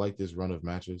much as I like this run of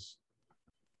matches,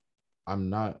 I'm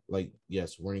not like,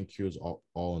 yes, winning cures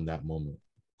all in that moment.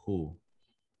 Cool.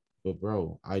 But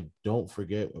bro, I don't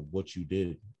forget what you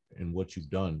did and what you've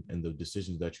done and the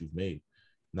decisions that you've made.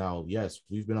 Now, yes,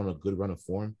 we've been on a good run of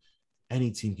form.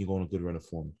 Any team can go on a good run of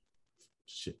form.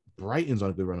 Shit, Brighton's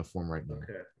on a good run of form right now.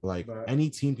 Okay. Like But any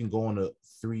team can go on a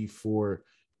 3-4,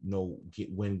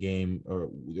 win game or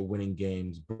winning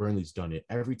games. Burnley's done it.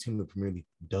 Every team in the Premier League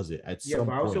does it at yeah, some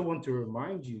but I point. also want to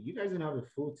remind you, you guys didn't have a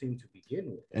full team to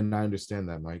begin with. And I understand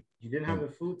that, Mike. You didn't have a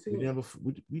full team. We didn't have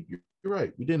you're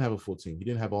right. We didn't have a full team. We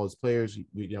didn't have all his players.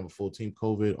 We didn't have a full team.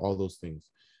 COVID, all those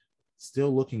things.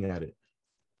 Still looking at it,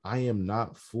 I am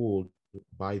not fooled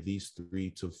by these 3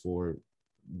 to 4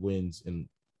 wins and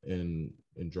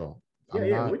draw.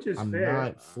 Which is I'm fair.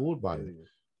 not fooled by it.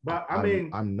 But I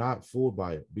mean, I'm not fooled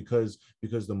by it because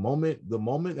the moment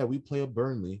that we play a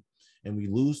Burnley and we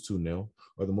lose 2-0,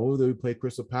 or the moment that we play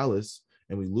Crystal Palace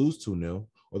and we lose 2-0,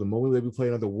 or the moment that we play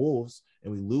another Wolves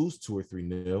and we lose 2 or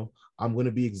 3-0, I'm going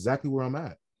to be exactly where I'm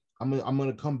at. I'm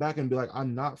going to come back and be like,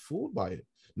 I'm not fooled by it.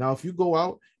 Now, if you go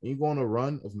out and you go on a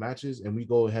run of matches and we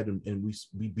go ahead and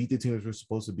we beat the teams we're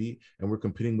supposed to beat, and we're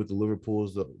competing with the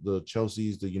Liverpools, the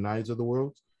Chelseas, the Uniteds of the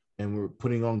world, and we're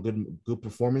putting on good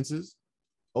performances,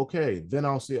 okay, then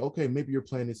I'll say, okay, maybe your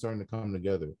plan is starting to come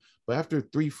together. But after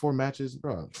 3-4 matches,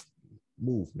 bro,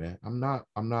 move, man. I'm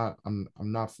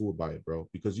not fooled by it, bro,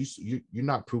 because you're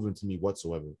not proven to me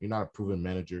whatsoever. You're not a proven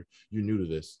manager. You're new to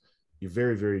this. You're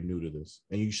very, very new to this,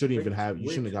 and you shouldn't have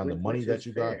gotten the money that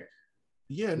you got.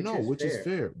 Yeah, which is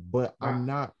fair. But I'm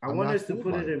not. I want us to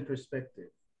put it in perspective.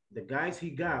 The guys he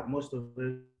got, most of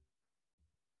us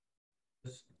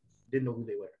didn't know who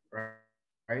they were,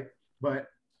 right? But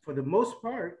for the most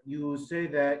part, you say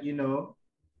that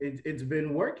it's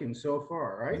been working so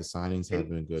far, right? The signings have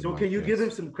been good. So, Mike, can you give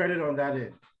him some credit on that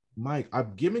end? Mike,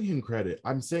 I'm giving him credit.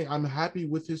 I'm saying I'm happy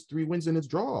with his 3 wins and his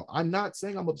draw. I'm not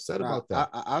saying I'm upset about that.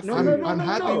 I'm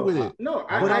happy with it. No,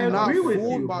 but I'm not agree with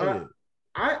fooled you. by it.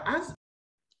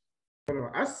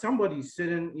 As somebody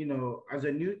sitting, as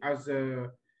a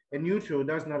neutral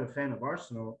that's not a fan of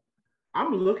Arsenal,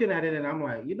 I'm looking at it and I'm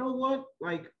like, you know what?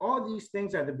 Like all these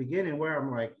things at the beginning where I'm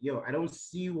like, yo, I don't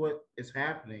see what is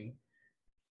happening.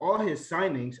 All his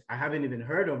signings, I haven't even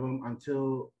heard of them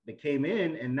until they came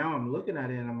in. And now I'm looking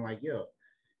at it and I'm like, yo,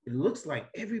 it looks like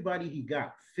everybody he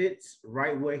got fits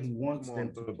right where he wants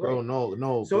them to play. Bro,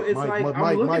 no. So it's Mike, like,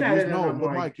 I'm looking at it and I'm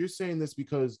like, Mike, you're saying this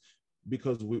because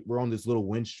we're on this little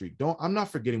win streak. I'm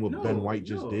not forgetting what Ben White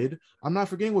just did. I'm not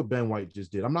forgetting what Ben White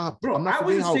just did. I was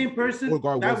the same person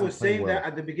that was saying that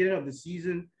at the beginning of the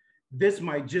season, this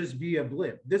might just be a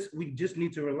blip. We just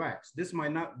need to relax. This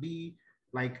might not be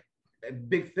like a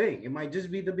big thing. It might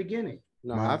just be the beginning.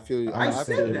 No, I feel you. I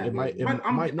said that.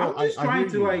 I'm just trying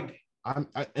to like. I'm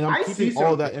keeping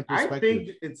all that in perspective. I think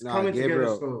it's coming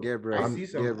together slowly. Gabriel, I see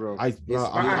something. Gabriel.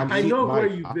 I know where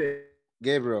you've been.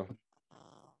 Gabriel.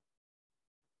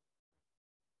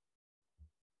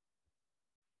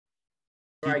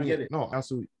 I get it. No,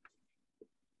 absolutely.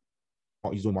 Oh,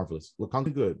 he's doing marvelous.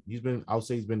 Lukaku good. I'll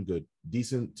say he's been good.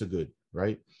 Decent to good,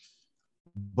 right?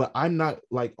 But I'm not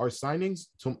like our signings.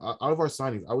 Out of our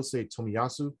signings, I would say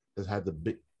Tomiyasu has had the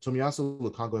big. Tomiyasu,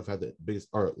 Lukaku have had the biggest,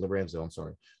 or Ramsdale, I'm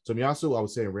sorry. Tomiyasu, I would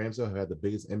say, and Ramsdale have had the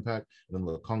biggest impact, and then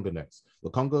Lukaku next.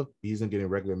 Lukaku, he isn't getting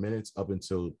regular minutes up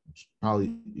until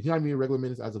probably, he's not even getting regular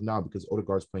minutes as of now because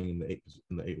Odegaard's playing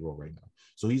in the 8 role right now.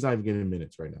 So he's not even getting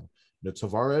minutes right now.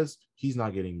 Tavares, he's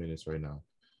not getting minutes right now.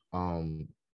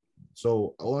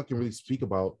 So all I can really speak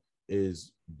about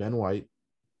is Ben White,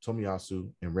 Tomiyasu,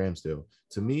 and Ramsdale.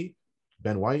 To me,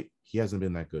 Ben White, he hasn't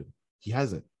been that good. He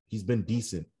hasn't. He's been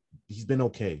decent. He's been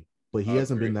okay, but he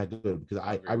hasn't been that good because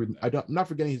I'm not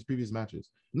forgetting his previous matches.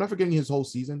 I'm not forgetting his whole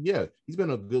season. Yeah, he's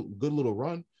been a good little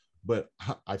run, but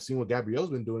I've seen what Gabriel's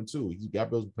been doing too.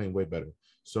 Gabriel's been playing way better.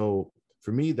 So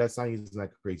for me, that signing isn't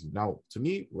that crazy. Now, to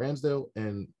me, Ramsdale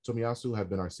and Tomiyasu have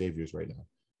been our saviors right now.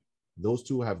 Those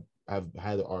two have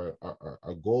had our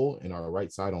goal and our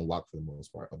right side on lock for the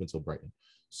most part up until Brighton.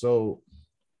 So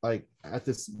like at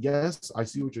this, yes, I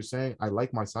see what you're saying. I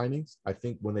like my signings. I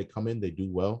think when they come in, they do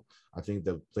well. I think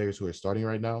the players who are starting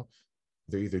right now,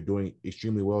 they're either doing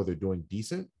extremely well, they're doing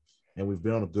decent, and we've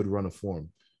been on a good run of form.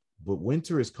 But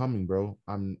winter is coming, bro.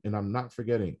 I'm not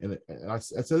forgetting. And I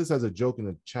said this as a joke in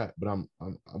the chat, but I'm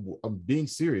being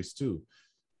serious too.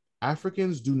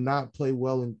 Africans do not play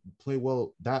well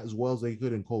that as well as they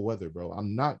could in cold weather, bro.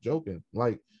 I'm not joking.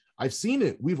 Like I've seen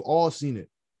it. We've all seen it.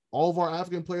 All of our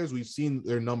African players, we've seen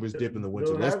their numbers dip in the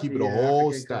winter. Let's keep it a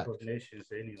whole stat. Nations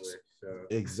anyway, so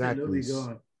exactly.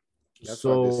 That's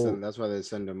why they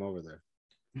send them over there.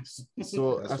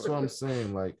 So that's what I'm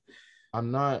saying. Like,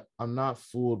 I'm not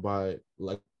fooled by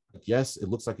like yes, it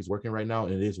looks like it's working right now,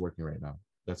 and it is working right now.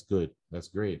 That's good. That's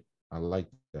great. I like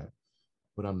that.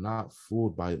 But I'm not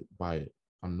fooled by it.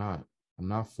 I'm not. I'm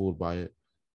not fooled by it.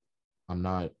 I'm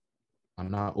not.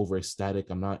 I'm not over ecstatic.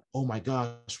 I'm not. Oh my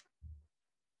gosh,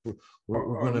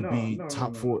 we're gonna be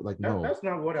top four. Like no, That's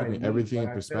not what I keeping mean. everything But in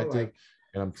I feel perspective, like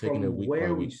and I'm taking it from week by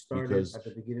where we week started because at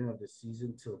the beginning of the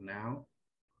season till now,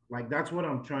 like that's what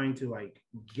I'm trying to like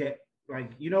get.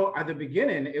 Like at the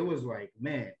beginning, it was like,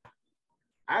 man,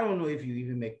 I don't know if you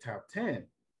even make top 10.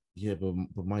 yeah,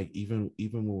 but Mike, even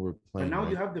when we're But playing now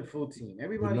you right, have the full team. but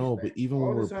Everybody's no, but back.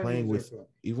 All the signings are from.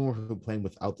 even when we're playing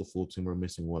without the full team, we're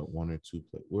missing what one or two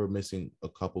play. We're missing a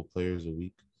couple players a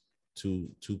week,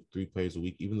 three players a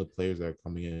week. Even the players that are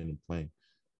coming in and playing,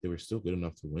 they were still good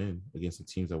enough to win against the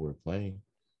teams that we're playing.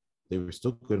 They were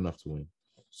still good enough to win.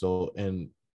 So I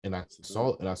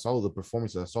saw the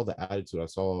performances, I saw the attitude, I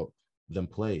saw them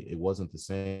play. It wasn't the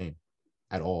same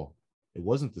at all. It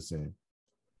wasn't the same.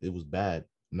 It was bad.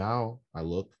 Now I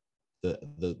look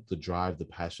the drive, the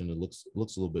passion. It looks a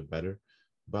little bit better.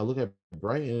 But I look at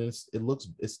Brighton,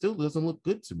 it still doesn't look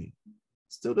good to me.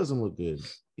 Still doesn't look good.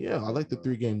 Yeah, I like the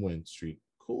 3-game win streak.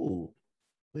 Cool.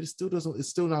 But it still doesn't. It's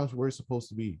still not where it's supposed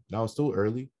to be. Now it's still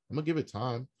early. I'm gonna give it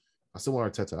time. I still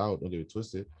want Arteta out. Don't get it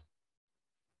twisted.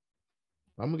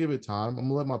 I'm gonna give it time. I'm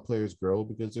gonna let my players grow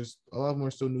because there's a lot of them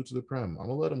are still new to the Prem. I'm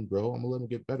gonna let them grow. I'm gonna let them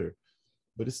get better.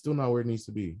 But it's still not where it needs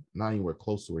to be. Not anywhere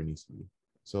close to where it needs to be.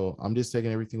 So I'm just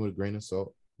taking everything with a grain of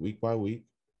salt, week by week.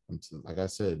 Like I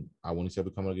said, I wanted to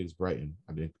come out against Brighton.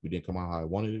 We didn't come out how I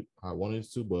wanted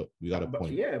it to, but we got a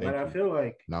point. Yeah, but I feel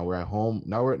like now we're at home.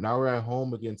 Now we're at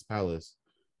home against Palace.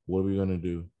 What are we gonna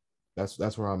do?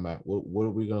 That's where I'm at. What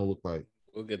are we gonna look like?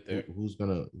 We'll get there. Who's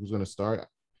gonna start,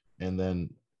 and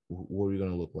then what are we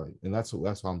gonna look like? And that's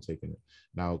how I'm taking it.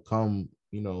 Now, come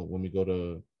when we go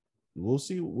to, we'll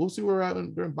see where we're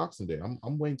at during Boxing Day.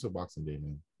 I'm waiting till Boxing Day,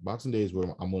 man. Boxing Day is where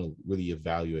I'm gonna really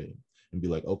evaluate and be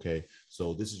like, okay,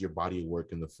 so this is your body of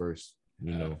work in the first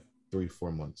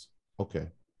 3-4 months. Okay,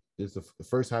 this is the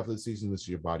first half of the season. This is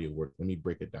your body of work. Let me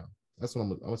break it down. That's what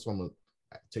I'm gonna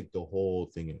take the whole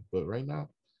thing in. But right now,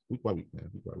 week by week, man,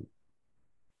 week by week.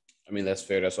 I mean, that's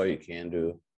fair. That's all you can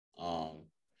do.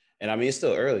 And I mean, it's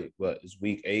still early, but it's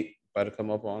week 8 about to come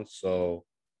up on. So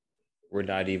we're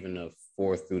not even a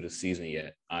fourth through the season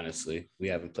yet. Honestly, we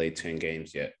haven't played 10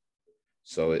 games yet.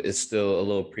 So it's still a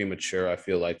little premature, I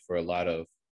feel like, for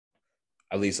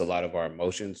at least a lot of our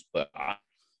emotions. But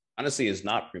honestly, it's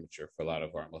not premature for a lot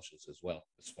of our emotions as well,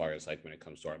 as far as like when it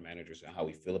comes to our managers and how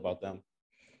we feel about them.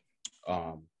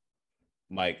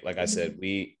 Mike, like I said,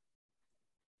 we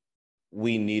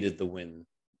needed the win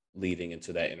leading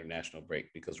into that international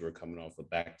break because we're coming off a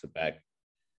back-to-back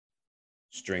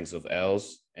strings of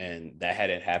L's, and that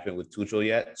hadn't happened with Tuchel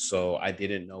yet. So I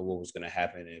didn't know what was going to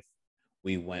happen if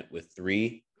we went with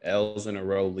 3 L's in a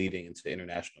row leading into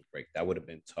international break. That would have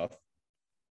been tough.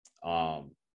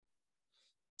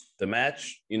 The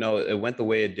match, it went the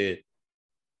way it did.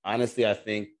 Honestly, I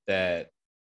think that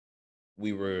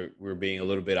we were being a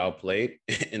little bit outplayed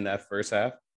in that first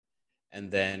half. And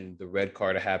then the red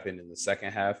card happened in the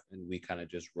second half, and we kind of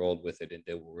just rolled with it and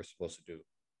did what we're supposed to do.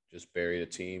 Just bury the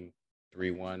team,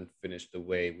 3-1, finished the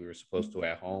way we were supposed to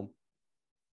at home.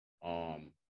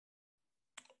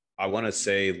 I want to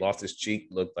say Loftus-Cheek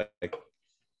looked like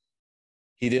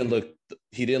he didn't look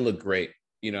great.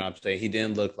 You know what I'm saying? He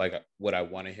didn't look like what I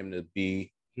wanted him to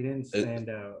be. He didn't stand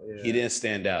out. Yeah. He didn't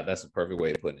stand out. That's the perfect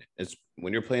way of putting it. It's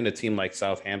when you're playing a team like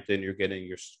Southampton, you're getting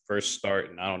your first start,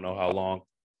 and I don't know how long.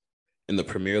 In the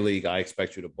Premier League, I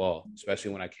expect you to ball,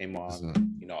 especially when I came on.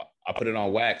 I put it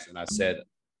on wax and I said,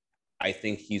 I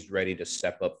think he's ready to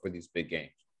step up for these big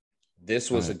games.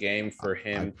 This was a game for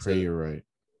him. I pray you're right.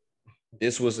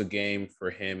 This was a game for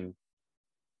him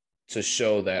to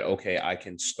show that, okay, I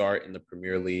can start in the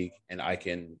Premier League and I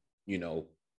can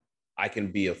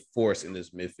be a force in this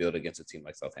midfield against a team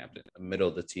like Southampton, a middle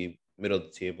of the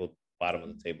table, bottom of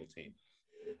the table team.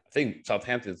 I think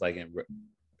Southampton's like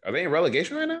are they in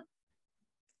relegation right now?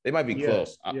 They might be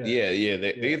close.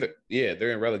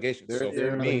 They're in relegation.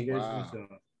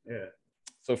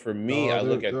 So for me, I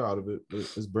look at they're out of it.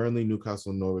 It's Burnley,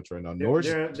 Newcastle, Norwich right now. Norwich,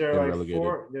 they're like relegated.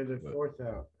 They're the fourth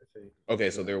out, I think.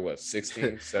 Okay, so they're what,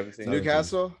 16, 17?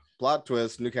 Newcastle, plot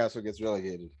twist, Newcastle gets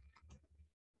relegated.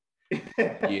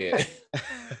 Yeah.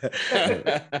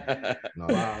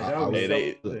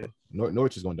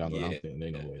 Norwich is going down there. I don't think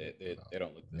they know way. They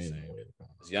don't look the same.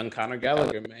 It's young Conor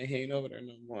Gallagher, man. He ain't over there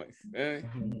no more.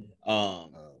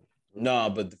 No,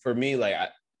 but for me, like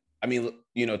I mean,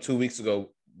 2 weeks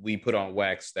ago we put on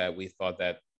wax that we thought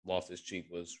that Loftus-Cheek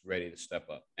was ready to step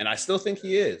up, and I still think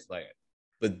he is. Like,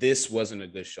 but this wasn't a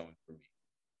good showing for me.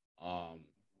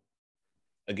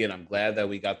 Again, I'm glad that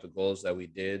we got the goals that we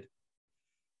did.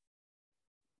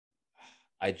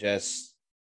 I'm just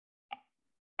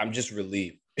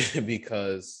relieved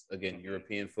because again,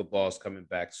 European football is coming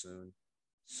back soon,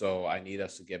 so I need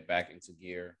us to get back into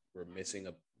gear. We're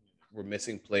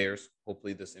missing players.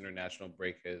 Hopefully, this international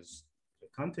break has.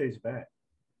 Conte's back.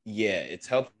 Yeah, it's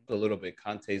helped a little bit.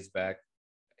 Conte's back.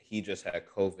 He just had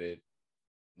COVID.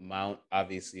 Mount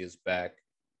obviously is back.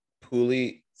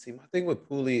 Pooley. See, my thing with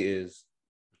Pooley is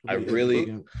I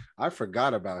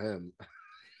forgot about him.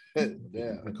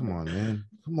 Yeah, come on, man.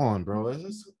 Come on, bro.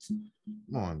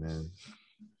 Come on, man.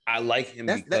 I like him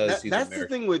that's because that's the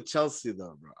thing with Chelsea,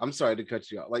 though, bro. I'm sorry to cut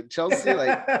you off. Like Chelsea,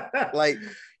 like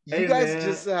you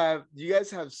guys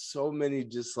have so many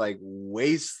just like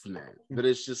waste, man. But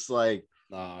it's just like.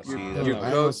 Nah, see, you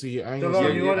want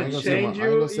to change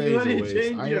your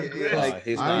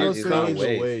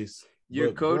waste.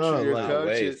 Your coach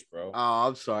is, bro. Oh,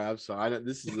 I'm sorry. I know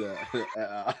this is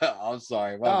I'm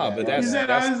sorry. But that's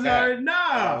I'm sorry.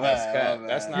 Nah,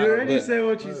 that's not. You already said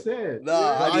what you said.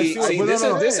 This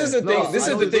is the thing. This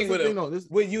is the thing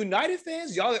with United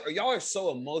fans. Y'all are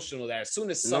so emotional that as soon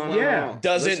as someone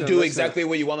doesn't do exactly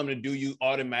what you want them to do, you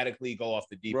automatically go off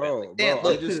the deep end.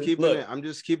 Bro, I'm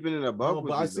just keeping it above.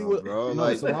 But I see what, bro.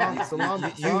 Like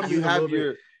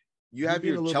you have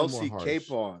your Chelsea cape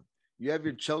on. You have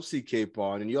your Chelsea cape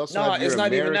on, and you also have your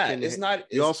American. It's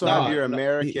not. You also have your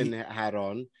American hat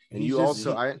on, and you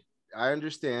also. I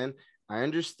understand.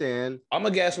 I'm gonna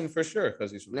gas him for sure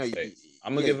because he's from the States.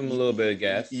 I'm gonna give him a little bit of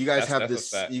gas. You guys have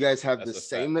this. You guys have the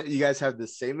same. You guys have the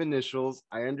same initials.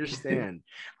 I understand.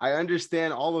 I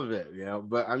understand all of it. You know,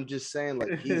 but I'm just saying,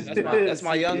 like, that's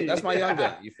my young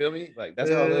guy. You feel me? Like that's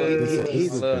how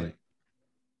he's learning.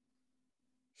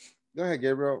 Go ahead,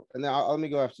 Gabriel, and then let me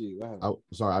go after you. Go ahead.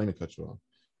 Sorry, I didn't cut you off.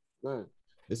 Go ahead.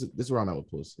 This is where I'm at with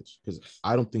Pulisic because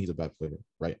I don't think he's a bad player,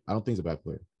 right? I don't think he's a bad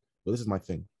player, but this is my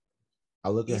thing. I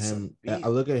look at him in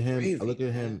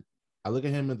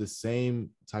the same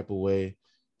type of way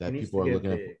that people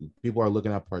are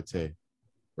looking at Partey,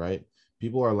 right?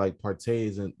 People are like, Partey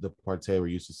isn't the Partey we're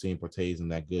used to seeing. Partey isn't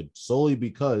that good solely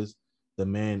because the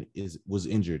man was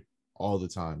injured all the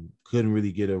time, couldn't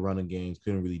really get a run of games,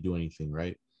 couldn't really do anything,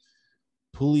 right?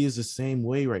 Pooley is the same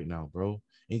way right now, bro.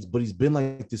 But he's been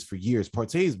like this for years.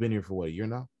 Partey has been here for what, a year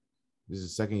now? This is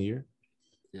his second year.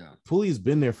 Yeah, Pooley has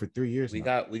been there for 3 years. We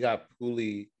got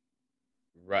Pooley,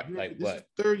 right? Like this what? Is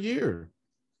third year.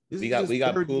 We got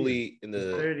Pooley in the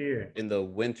third year in the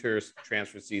winter's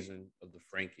transfer season of the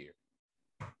Frank year.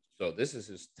 So this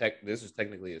is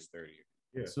technically his third year.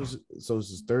 Yeah. So it's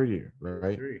his third year,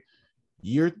 right?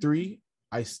 Year 3,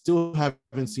 I still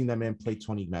haven't seen that man play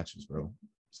 20 matches, bro.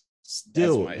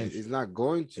 Still, he's not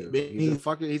going to.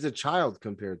 He's a child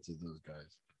compared to those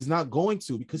guys. He's not going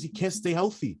to because he can't stay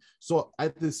healthy. So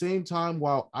at the same time,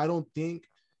 while I don't think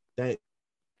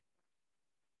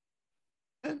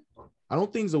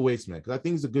he's a waste, man, because I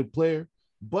think he's a good player.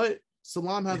 But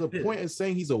Salam has a point in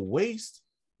saying he's a waste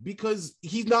because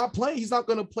he's not playing. He's not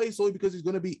going to play solely because he's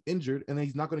going to be injured, and then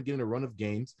he's not going to get in a run of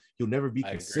games. He'll never be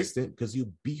consistent because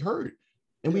he'll be hurt.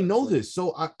 And we know this.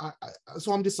 So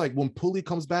I'm just like, when Pooley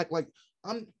comes back, like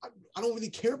I don't really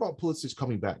care about Pulisic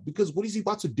coming back because what is he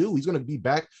about to do? He's going to be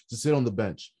back to sit on the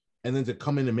bench and then to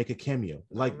come in and make a cameo.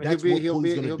 Like that's what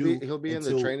Pooley's going to do. He'll be in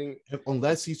the training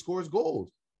unless he scores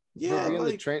goals. Yeah,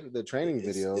 like, the training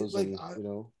videos, like, you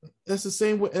know. That's the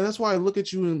same way, and that's why I look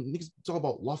at you and niggas talk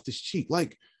about Loftus-Cheek,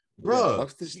 like. Bro,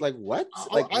 Loftus, like what?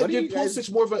 I give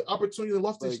Pulisic more of an opportunity than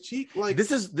Loftus-Cheek. Like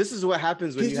this is what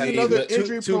happens when you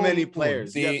have too many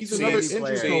players. He's another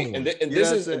injury prone. And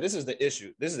this is the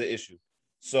issue. This is the issue.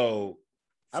 So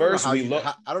first we loan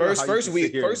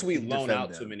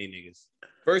out too many niggas.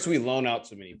 First we loan out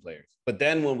too many players. But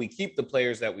then when we keep the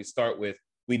players that we start with,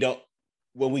 we don't.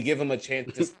 When we give them a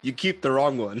chance, you keep the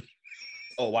wrong one.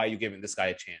 Oh, why are you giving this guy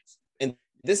a chance?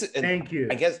 Thank you.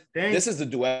 I guess this is the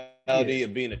duality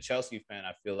of being a Chelsea fan,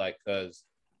 I feel like, because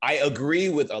I agree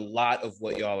with a lot of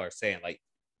what y'all are saying. Like,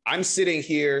 I'm sitting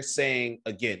here saying,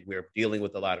 again, we're dealing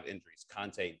with a lot of injuries.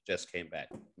 Conte just came back.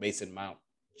 Mason Mount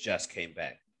just came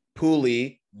back.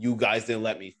 Pooley, you guys didn't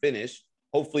let me finish.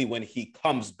 Hopefully, when he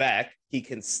comes back, he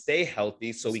can stay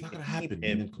healthy so we can keep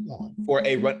him for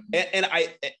a run.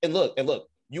 And look,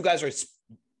 you guys are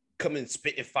coming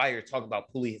spitting fire, talking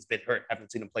about Pooley has been hurt.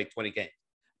 Haven't seen him play 20 games.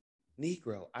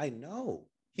 Negro, I know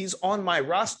he's on my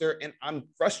roster, and I'm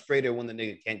frustrated when the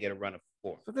nigga can't get a run of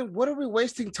 4. So then, what are we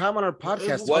wasting time on our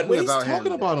podcast what are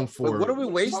talking about him for? What are we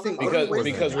wasting? Because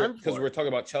we're talking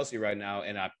about Chelsea right now,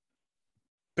 and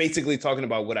basically talking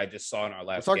about what I just saw in our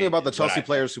last. I'm talking game about the and what Chelsea I-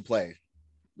 players who play.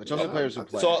 The Chelsea players who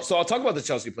play. So I'll talk about the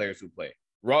Chelsea players who play.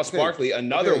 Ross Okay. Barkley,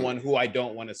 another Okay. one who I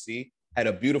don't want to see, had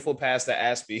a beautiful pass to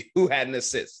Aspie, who had an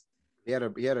assist. He had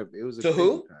a. It was a To crazy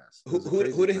who? pass. It was a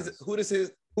crazy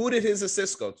pass. Who did his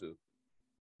assist go to?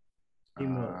 I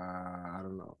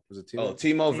don't know. Was it Timo? Oh,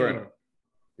 Timo Werner.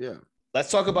 Yeah.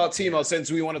 Let's talk about Timo since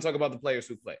we want to talk about the players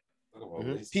who play.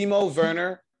 Timo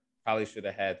Werner probably should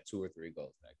have had 2 or 3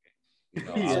 goals that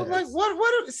game. You know, So like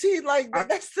what? See, like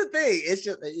that's the thing. It's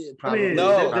just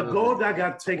the goal that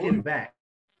got taken back.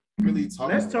 Really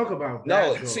Let's talk about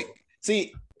no. that goal.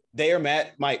 See, they are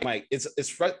mad. Mike.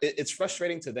 It's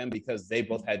frustrating to them because they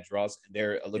both had draws and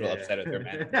they're a little upset at their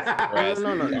manager.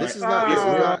 No. This is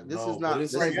not. This is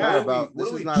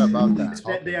not about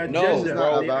that. The agenda. No,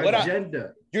 bro. The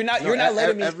agenda. You're not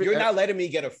letting me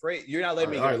get afraid. You're not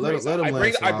letting me get afraid. Let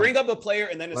him I bring up a player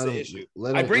and then it's the issue.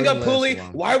 I bring up Pooley.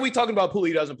 Why are we talking about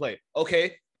Pooley doesn't play?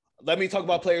 Okay, let me talk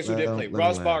about players who did play.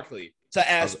 Ross Barkley to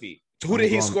Aspie. Who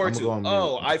did he score to?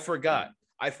 Oh, I forgot.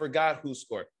 I forgot who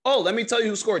scored. Oh, let me tell you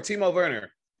who scored. Timo Werner.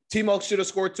 Timo should have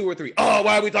scored 2 or 3. Oh,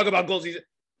 why are we talking about goals?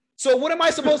 So what am I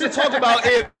supposed to talk about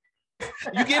if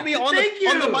you get me on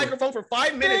the microphone for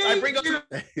 5 minutes? I bring up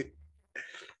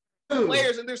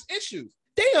players and there's issues.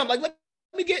 Damn, like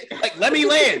let me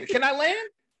land. Can I land?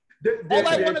 All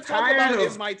I want to talk about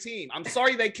is my team. I'm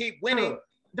sorry they keep winning.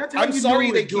 That's how I'm sorry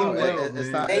they keep winning.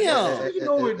 Damn. You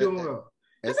know we're doing well.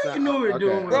 We're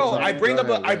doing Bro, well. I bring up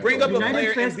a player,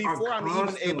 and fans before are I'm even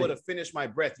constantly- able to finish my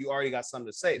breath, you already got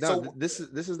something to say. No, So this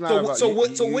is not. so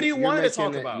about, what do you want me to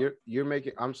talk making about? You're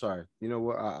making. I'm sorry. You know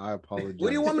what? I apologize. What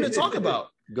do you want me to talk about?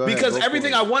 Go ahead, Because go for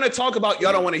everything it. I want to talk about,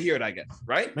 y'all don't want to hear it, I guess,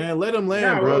 right? Man, let him land,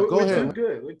 Nah, bro. Go we're ahead. too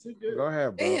good. We're too good. Go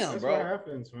ahead, bro. Damn, That's bro. what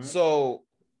happens, man. So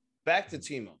back to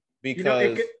Timo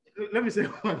because You know, let me say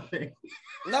one thing.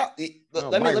 let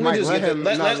Mike, me just let get him-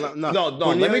 this.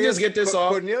 Let me just get this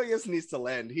off. Cornelius needs to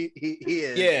land. He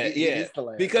is. Yeah, He yeah. needs to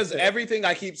land. Because everything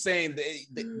I keep saying,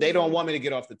 they don't want me to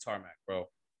get off the tarmac, bro.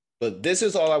 But this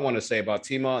is all I want to say about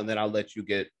Timo, and then I'll let you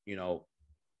get,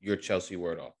 your Chelsea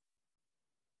word off.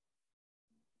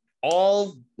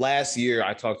 All last year,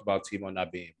 I talked about Timo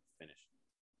not being able to finish.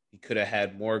 He could have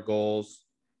had more goals,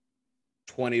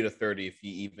 20 to 30, if he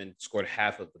even scored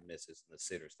half of the misses and the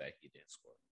sitters that he didn't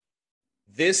score.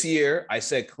 This year, I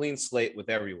said clean slate with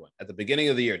everyone. At the beginning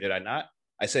of the year, did I not?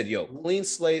 I said, clean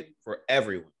slate for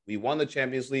everyone. We won the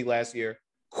Champions League last year.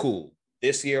 Cool.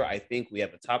 This year, I think we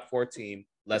have a top 4 team.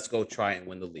 Let's go try and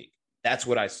win the league. That's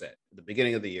what I said at the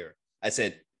beginning of the year. I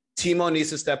said, Timo needs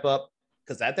to step up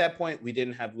because at that point, we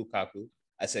didn't have Lukaku.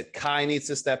 I said, Kai needs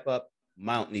to step up.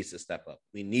 Mount needs to step up.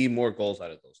 We need more goals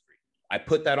out of those 3. I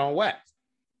put that on wax.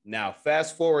 Now,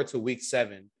 fast forward to week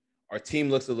 7. Our team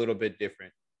looks a little bit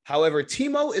different. However,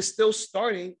 Timo is still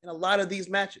starting in a lot of these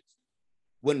matches.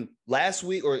 When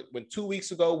 2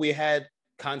 weeks ago, we had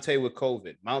Conte with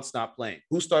COVID, Mount's not playing.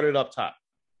 Who started up top?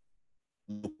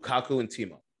 Lukaku and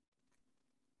Timo.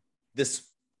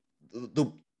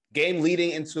 The game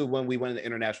leading into when we went into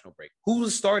international break. Who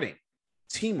was starting?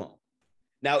 Timo.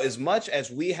 Now, as much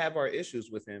as we have our issues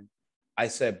with him, I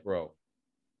said, bro,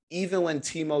 even when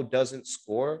Timo doesn't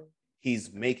score,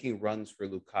 he's making runs for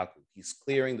Lukaku. He's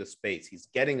clearing the space. He's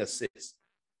getting assists,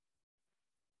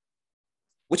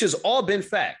 which has all been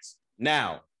facts.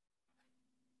 Now,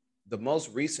 the most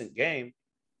recent game,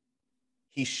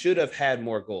 he should have had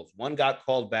more goals. One got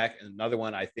called back, and another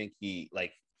one, I think he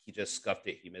just scuffed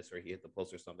it. He missed or he hit the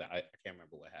post or something. I can't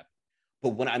remember what happened. But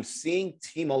when I'm seeing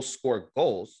Timo score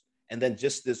goals, and then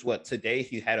just today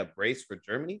he had a brace for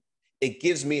Germany, it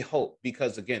gives me hope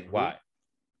because, again, why?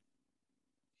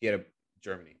 He had a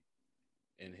Germany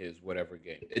in his whatever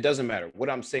game. It doesn't matter. What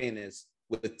I'm saying is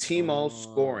with Timo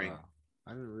scoring.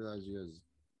 I didn't realize you guys.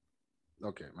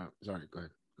 Okay, sorry. Go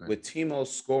ahead. With Timo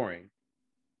scoring,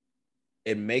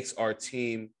 it makes our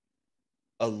team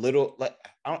a little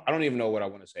I don't even know what I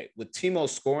want to say. With Timo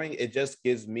scoring, it just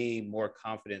gives me more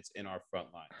confidence in our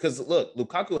front line. Because look,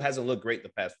 Lukaku hasn't looked great the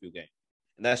past few games,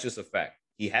 and that's just a fact.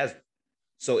 He hasn't.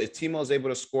 So if Timo is able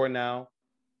to score now,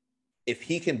 if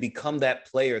he can become that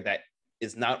player that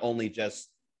is not only just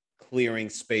clearing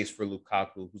space for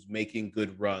Lukaku, who's making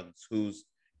good runs, who's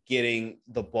getting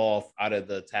the ball out of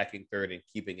the attacking third and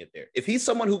keeping it there. If he's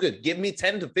someone who could give me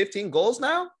 10 to 15 goals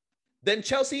now, then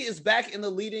Chelsea is back in the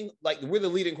leading, we're the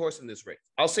leading horse in this race.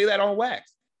 I'll say that on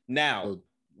wax. Now,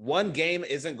 one game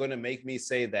isn't going to make me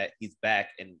say that he's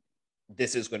back and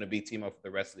this is going to be Timo for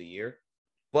the rest of the year.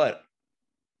 But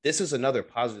this is another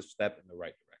positive step in the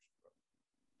right direction, bro.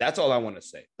 That's all I want to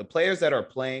say. The players that are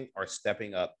playing are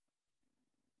stepping up.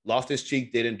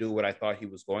 Loftus-Cheek didn't do what I thought he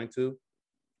was going to.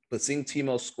 But seeing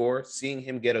Timo score, seeing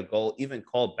him get a goal, even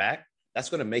called back, that's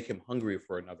going to make him hungry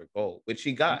for another goal, which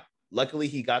he got. Luckily,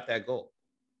 he got that goal.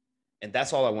 And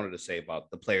that's all I wanted to say about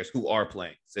the players who are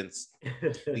playing, since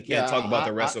we can't talk about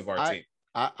the rest of our team.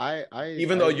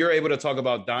 Even though you're able to talk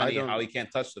about Donnie and how he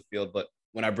can't touch the field, but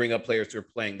when I bring up players who are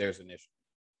playing, there's an issue.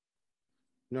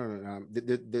 No.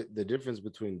 The difference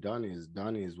between Donnie is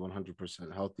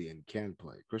 100% healthy and can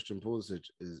play. Christian Pulisic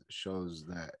shows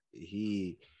that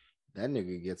that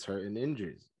nigga gets hurt in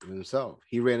injuries himself.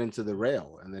 He ran into the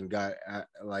rail and then got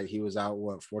he was out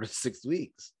 4 to 6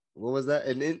 weeks. What was that?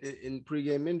 In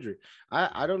pregame injury.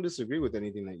 I don't disagree with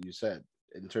anything that you said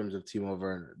in terms of Timo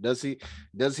Werner. Does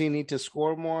he need to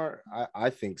score more? I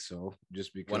think so.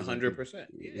 Just because 100%.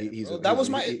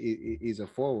 He's a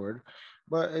forward,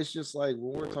 but it's just like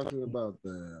when we're talking about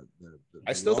the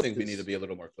I still think we need to be a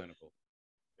little more clinical.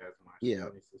 Yeah,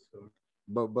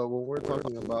 but when we're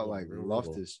talking about like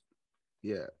Loftus,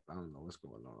 yeah, I don't know what's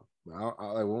going on.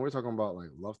 But when we're talking about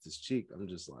like Loftus Cheek, I'm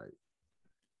just like,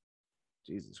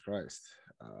 Jesus Christ,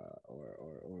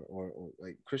 or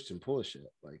like Christian Pulisic.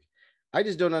 Like, I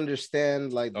just don't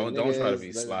understand. Like, don't try to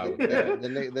be sly with that.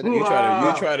 You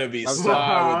try to be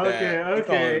sly with that.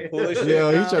 Okay. Yo,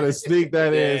 he trying to sneak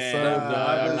that in, son.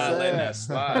 I'm not letting that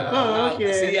slide.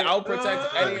 See, I'll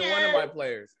protect any one of my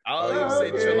players. I'll even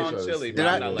say chill on Chili. Did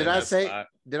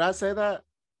I say that?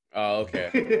 Oh, okay.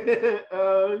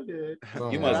 Okay.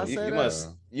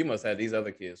 You must have these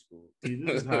other kids fooled.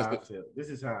 This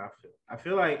is how I feel. I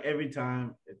feel like every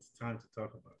time it's time to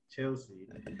talk about Chelsea,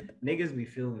 niggas be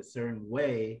feeling a certain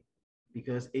way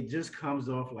because it just comes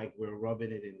off like we're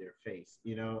rubbing it in their face.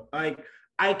 You know, like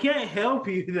I can't help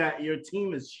you that your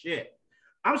team is shit.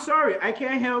 I'm sorry, I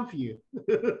can't help you.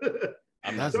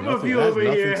 Some of you over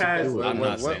here has. I'm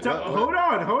not saying. Hold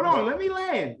on. Let me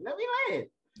land.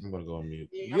 I'm gonna go on mute.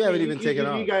 You haven't even taken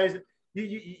off.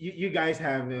 You guys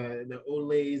have the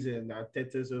Olays and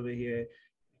Tetas over here.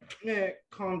 Man,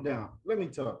 calm down. Let me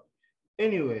talk.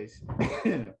 Anyways,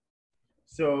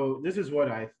 so this is what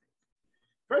I think.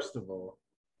 First of all,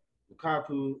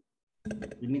 Lukaku,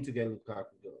 we need to get Lukaku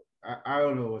going. I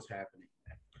don't know what's happening.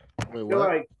 Wait,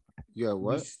 what?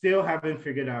 We still haven't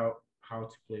figured out how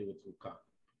to play with Lukaku.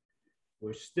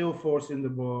 We're still forcing the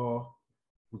ball.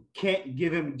 We can't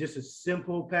give him just a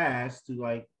simple pass to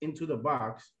like into the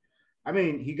box. I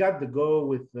mean, he got the goal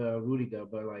with Rudiger,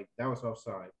 but like that was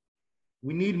offside.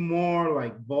 We need more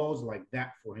like balls like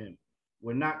that for him.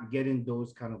 We're not getting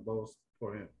those kind of balls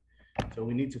for him, so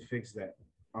we need to fix that.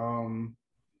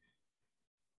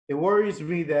 It worries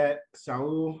me that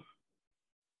Saul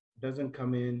doesn't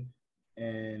come in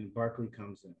and Barkley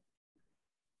comes in.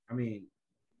 I mean,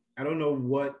 I don't know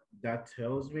what that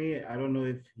tells me. I don't know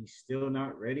if he's still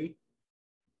not ready.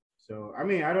 So, I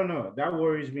mean, I don't know. That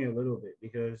worries me a little bit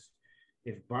because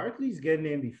if Barkley's getting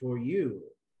in before you,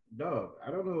 dog,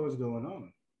 I don't know what's going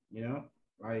on, you know?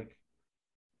 Like,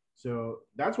 so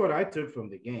that's what I took from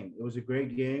the game. It was a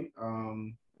great game.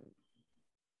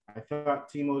 I thought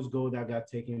Timo's goal that got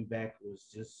taken back was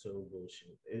just so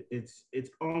bullshit. It's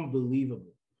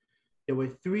unbelievable. There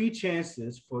were 3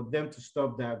 chances for them to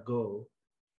stop that goal,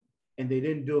 and they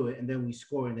didn't do it, and then we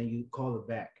score, and then you call it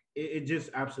back. It just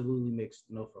absolutely makes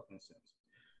no fucking sense.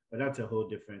 But that's a whole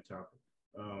different topic.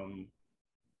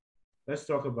 Let's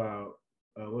talk about,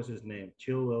 what's his name?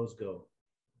 Chilwell's goal.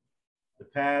 The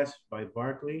pass by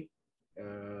Barkley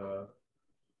to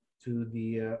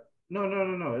the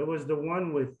no. It was the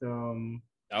one with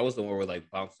that was the one where like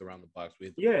bounced around the box.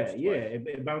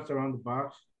 It bounced around the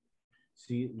box.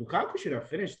 See, Lukaku should have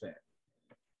finished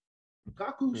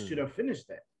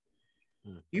that.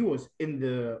 He was in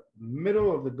the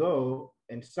middle of the goal,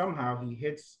 and somehow he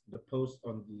hits the post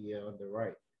on the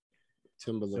right.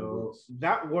 Timberland. So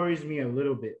that worries me a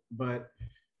little bit. But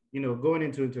going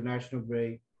into international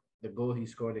break, the goal he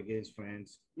scored against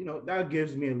France, that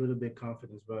gives me a little bit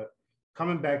confidence. But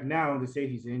coming back now, they say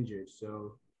he's injured,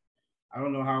 so I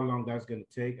don't know how long that's going to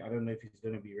take. I don't know if he's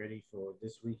going to be ready for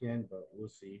this weekend, but we'll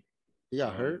see. He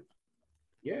got hurt?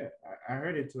 Yeah, I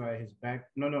heard it's like his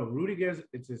back. No, Rudiger's,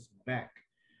 it's his back.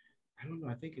 I don't know.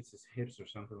 I think it's his hips or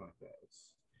something like that. It's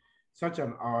such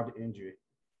an odd injury.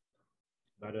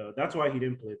 But that's why he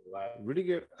didn't play the last.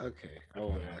 Rudiger? Okay, I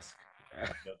won't ask.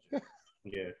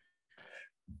 Yeah.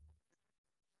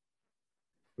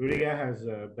 Rudiger has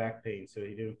back pain, so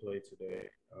he didn't play today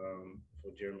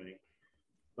for Germany.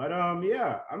 But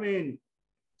yeah, I mean,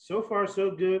 so far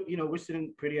so good. We're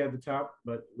sitting pretty at the top,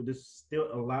 but there's still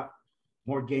a lot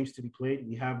more games to be played.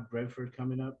 We have Brentford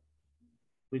coming up,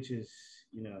 which is,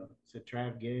 it's a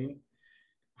trap game.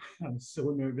 I'm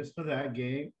so nervous for that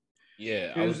game.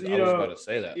 Yeah, I 'Cause, was about to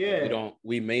say that. yeah. Like,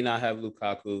 we may not have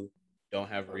Lukaku, don't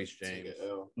have Reece James,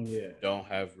 Yeah. don't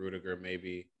have Rudiger.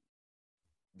 Maybe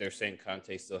they're saying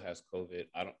Conte still has COVID.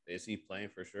 I don't. Is he playing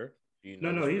for sure? Do you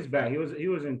know? No, this for he's a back. fact? He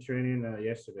was in training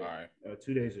yesterday. All right.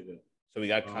 2 days ago. So we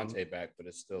got Conte back, but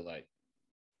it's still like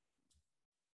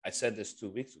I said this 2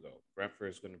 weeks ago. Brentford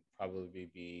is going to probably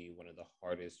be one of the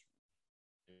hardest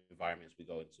environments we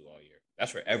go into all year.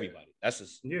 That's for everybody. That's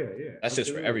just Yeah. That's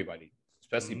just for everybody,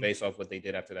 especially based off what they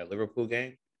did after that Liverpool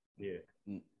game. Yeah.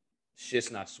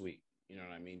 Shit's not sweet. You know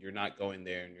what I mean? You're not going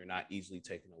there and you're not easily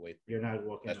taken away. You're not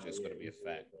walking. That's just going to be a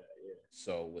fact. Yeah.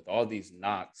 So with all these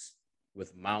knocks,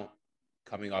 with Mount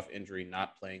coming off injury,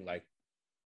 not playing like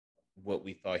what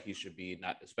we thought he should be,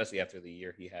 not especially after the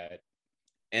year he had.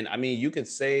 And I mean, you could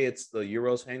say it's the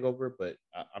Euros hangover, but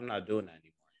I'm not doing that anymore.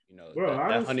 You know,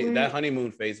 Bro, that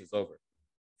honeymoon phase is over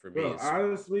for me. Bro,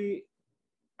 honestly,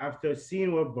 after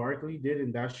seeing what Barkley did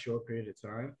in that short period of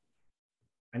time,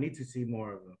 I need to see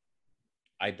more of him.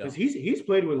 I don't. Because he's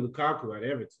played with Lukaku at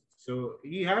Everton, so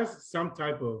he has some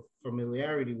type of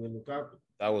familiarity with Lukaku.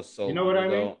 That was so. You know what I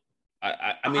mean?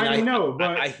 I mean, I know,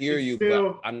 but I hear you,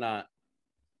 still, but I'm not.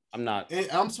 And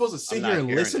I'm supposed to sit here and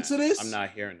listen to this? I'm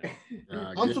not hearing that.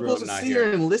 I'm supposed to sit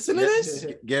here and listen to this?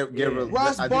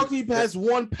 Ross Barkley has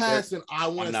one pass, and I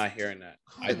want to. I'm not hearing that.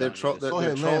 They're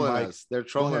trolling us. They're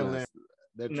trolling us.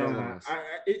 They're trolling us.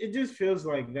 It just feels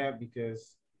like that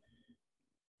because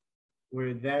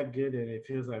we're that good, and it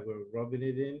feels like we're rubbing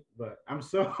it in. But I'm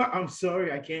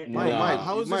sorry, I can't. Mike,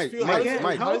 how does this feel?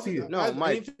 Mike, help you. No,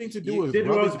 Mike. Anything to do with did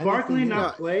Ross Barkley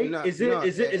not play? No, is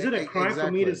it a crime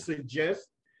for me to suggest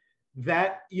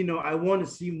that I want to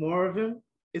see more of him?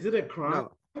 Is it a crime?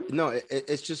 No,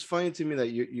 it's just funny to me that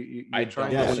you're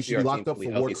trying. Yeah, to she should be locked up for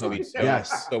war crimes.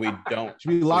 Yes, so we don't. Should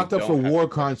be locked up for war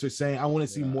crimes for saying I want to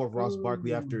see more of Ross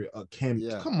Barkley after Cam.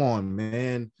 Yeah. Come on,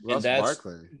 man. Ross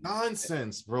Barkley.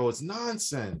 Nonsense, bro. It's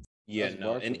nonsense. Yeah, Ross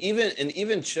no, Barkley. and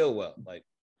even Chilwell. Like,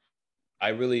 I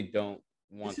really don't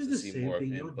want to see more of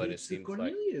him, but it seems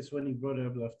Cornelius when he brought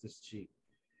up Loftus Cheek,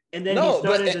 and then he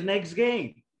started the next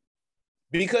game.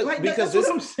 Because that's this,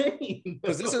 what I'm saying.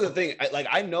 Because this is the thing.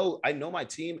 I know my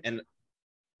team, and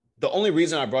the only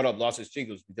reason I brought up Loftus Cheek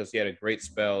was because he had a great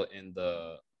spell in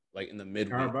the midweek.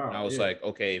 Carabao, and I was like,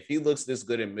 okay, if he looks this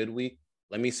good in midweek,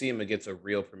 let me see him against a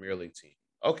real Premier League team.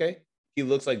 Okay, he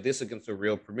looks like this against a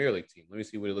real Premier League team. Let me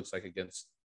see what he looks like against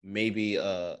maybe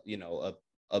a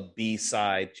B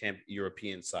side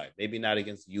European side. Maybe not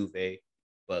against Juve,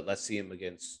 but let's see him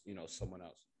against someone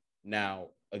else. Now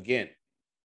again.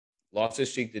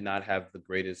 Loftus Cheek did not have the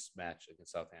greatest match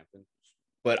against Southampton,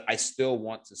 but I still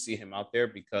want to see him out there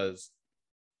because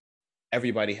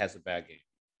everybody has a bad game.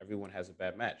 Everyone has a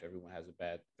bad match. Everyone has a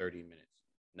bad 30 minutes.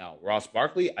 Now, Ross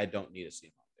Barkley, I don't need to see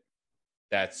him out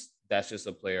there. That's just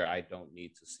a player I don't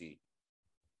need to see.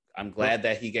 I'm glad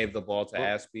that he gave the ball to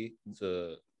Aspie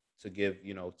to give,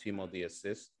 Timo the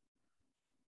assist,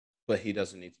 but he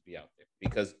doesn't need to be out there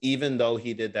because even though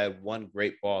he did that one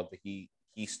great ball that he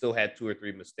still had 2 or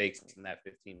 3 mistakes in that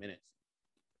 15 minutes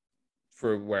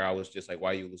for where I was just like,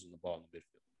 why are you losing the ball in the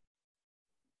midfield?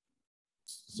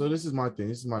 So this is my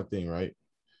thing, right?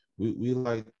 We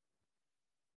like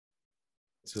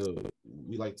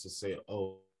to say,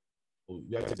 oh,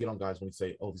 we have to get on guys when we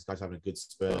say, oh, these guys having a good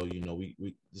spell.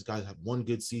 These guys have one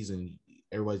good season.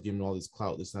 Everybody's giving all this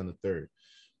clout, this and the third.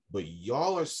 But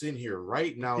y'all are sitting here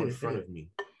right now in front of me.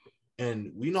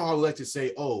 And we know how we like to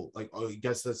say, you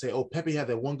guys let's say, Pepe had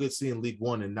that one good season in League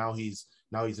One, and now he's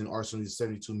in Arsenal, he's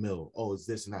 72 mil. Oh, it's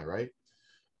this and that, right?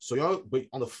 So y'all, but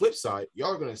on the flip side,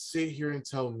 y'all are gonna sit here and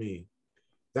tell me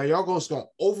that y'all gonna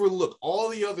overlook all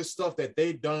the other stuff that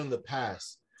they've done in the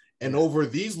past, and over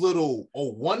these little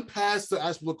one pass to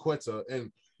Aspilicueta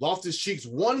and Loftus Cheek's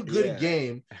one good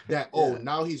game that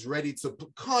now he's ready to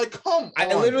come on.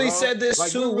 I literally bro. said this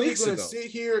like, 2 weeks ago. Sit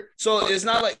here, so it's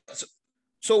not like.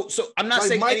 So I'm not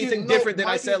saying anything different than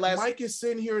I said last. Mike is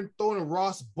sitting here and throwing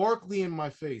Ross Barkley in my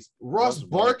face. Ross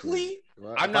Barkley?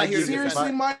 I'm not here to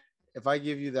seriously, Mike. If I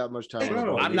give you that much time,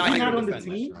 I'm not here to defend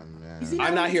myself.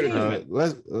 I'm not here to defend.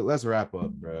 Let's wrap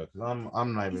up, bro.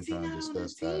 I'm not even trying to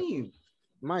discuss that.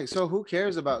 Mike, so who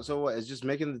cares about? So what? Is just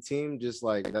making the team just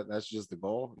like that? That's just the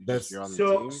goal. You're on the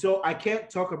team? So I can't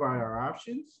talk about our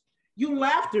options. You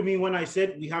laughed at me when I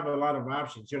said we have a lot of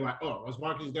options. You're like, oh, Ross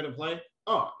Barkley's gonna play.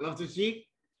 Oh, Loftus Cheek.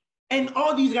 And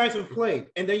all these guys have played,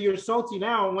 and then you're salty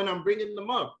now when I'm bringing them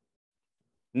up.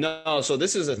 No, so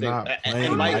this is the thing.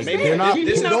 And Mike, maybe they're not.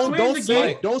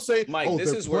 Don't say. Mike, oh,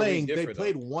 this they're is playing. Where we differ, they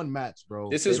played one match, bro.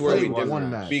 This is where we differ.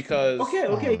 One match because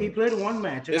okay, he played one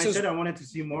match, and I said I wanted to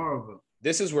see more of him.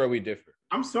 This is where we differ.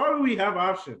 I'm sorry, we have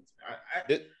options.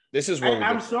 This is where we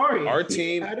I'm get sorry. our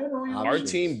team. I don't know. Our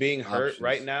Options. team being hurt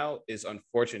right Options. now is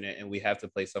unfortunate, and we have to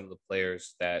play some of the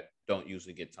players that don't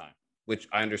usually get time, which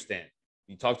I understand.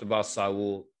 You talked about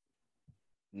Saul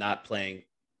not playing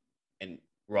and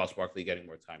Ross Barkley getting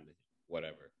more time than him,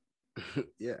 whatever.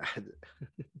 Yeah.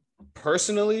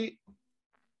 Personally,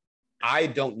 I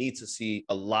don't need to see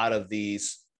a lot of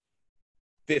these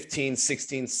 15,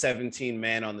 16, 17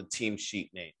 man on the team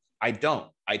sheet names. I don't.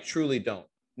 I truly don't.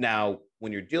 Now,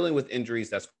 when you're dealing with injuries,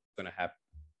 that's going to happen.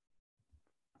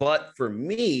 But for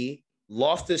me,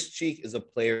 Loftus-Cheek is a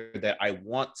player that I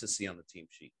want to see on the team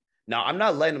sheet. Now, I'm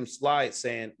not letting him slide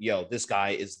saying, yo, this guy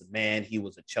is the man. He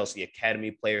was a Chelsea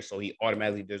Academy player, so he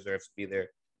automatically deserves to be there.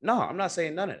 No, I'm not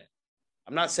saying none of that.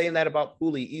 I'm not saying that about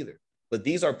Pooley either. But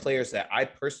these are players that I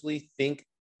personally think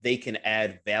they can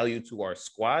add value to our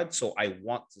squad, so I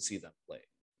want to see them play.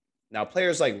 Now,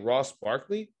 players like Ross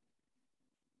Barkley,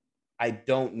 I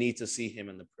don't need to see him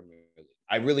in the Premier League.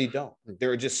 I really don't.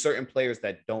 There are just certain players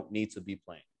that don't need to be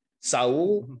playing.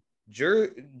 Saul,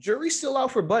 jury's still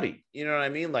out for Buddy. You know what I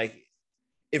mean? Like,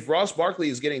 if Ross Barkley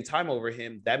is getting time over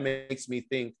him, that makes me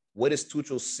think, what is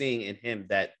Tuchel seeing in him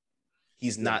that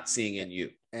he's not seeing in you?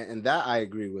 And that I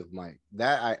agree with Mike.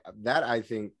 That I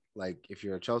think, like, if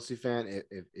you're a Chelsea fan,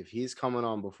 if he's coming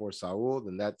on before Saul,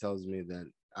 then that tells me that,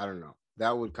 I don't know.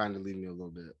 That would kind of leave me a little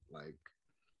bit like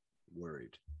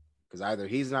worried, because either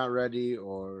he's not ready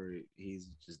or he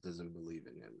just doesn't believe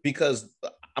in him. Because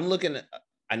I'm looking at,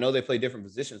 I know they play different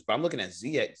positions, but I'm looking at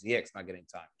Ziyech. Ziyech's not getting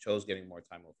time. Cho's getting more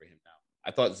time over him now.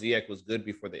 I thought Ziyech was good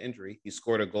before the injury. He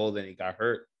scored a goal, then he got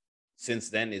hurt. Since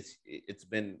then, it's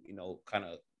been, kind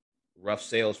of rough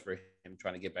sales for him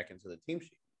trying to get back into the team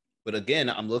sheet. But again,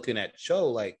 I'm looking at Cho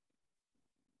like,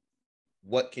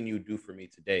 what can you do for me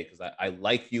today? Because I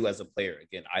like you as a player.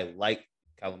 Again, I like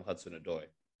Callum Hudson-Odoi.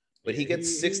 But he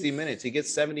gets 60 minutes. He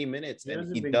gets 70 minutes.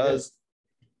 And he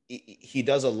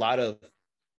does a lot of,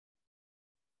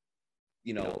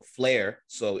 flair.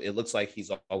 So it looks like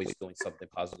he's always doing something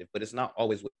positive. But it's not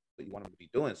always what you want him to be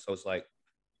doing. So it's like,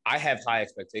 I have high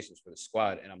expectations for the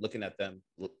squad. And I'm looking at them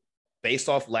based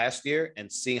off last year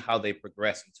and seeing how they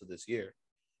progress into this year.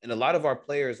 And a lot of our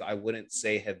players, I wouldn't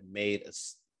say have made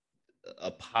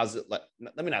a positive,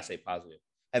 let me not say positive,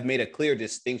 have made a clear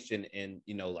distinction in,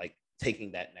 like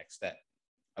taking that next step.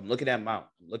 I'm looking at Mount.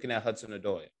 I'm looking at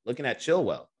Hudson-Odoi. Looking at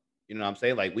Chilwell. You know what I'm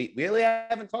saying? Like, we really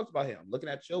haven't talked about him. I'm looking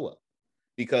at Chilwell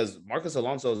because Marcus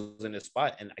Alonso is in this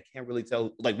spot, and I can't really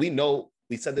tell. Like, we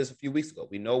said this a few weeks ago.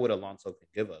 We know what Alonso can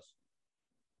give us.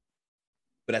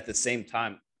 But at the same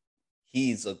time,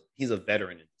 he's a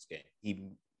veteran in this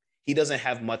game. He doesn't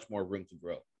have much more room to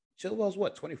grow. Chilwell's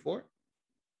what, 24?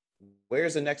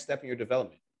 Where's the next step in your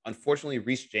development? Unfortunately,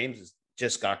 Reece James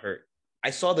just got hurt. I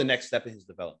saw the next step in his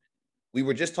development. We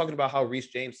were just talking about how Reece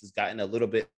James has gotten a little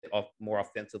bit more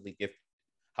offensively gifted,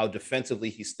 how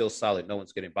defensively he's still solid. No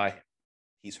one's getting by him.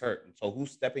 He's hurt. And so who's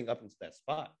stepping up into that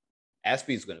spot?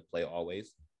 Aspie's going to play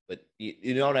always. But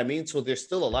you know what I mean? So there's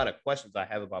still a lot of questions I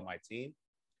have about my team.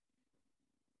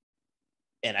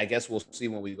 And I guess we'll see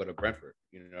when we go to Brentford.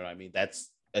 You know what I mean? That's,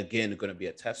 again, going to be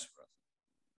a test for us.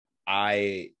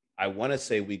 I want to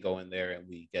say we go in there and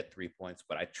we get 3 points,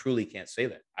 but I truly can't say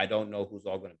that. I don't know who's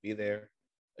all going to be there.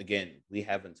 Again, we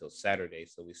have until Saturday,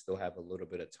 so we still have a little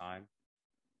bit of time.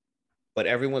 But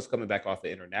everyone's coming back off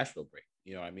the international break.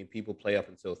 You know what I mean? People play up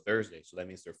until Thursday, so that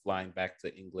means they're flying back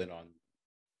to England on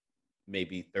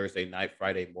maybe Thursday night,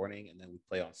 Friday morning, and then we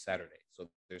play on Saturday. So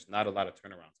there's not a lot of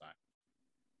turnaround time.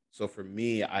 So for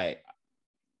me, I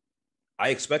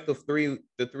expect the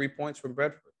three points from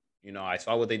Brentford. I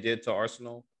saw what they did to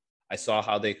Arsenal. I saw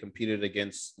how they competed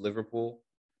against Liverpool.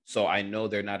 So I know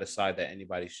they're not a side that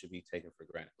anybody should be taken for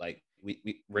granted. Like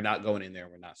we're not going in there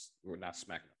and we're not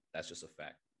smacking them. That's just a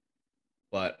fact.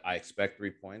 But I expect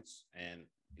 3 points, and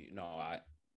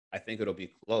I think it'll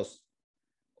be close.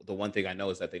 The one thing I know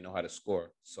is that they know how to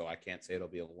score, so I can't say it'll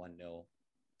be a 1-0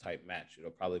 type match.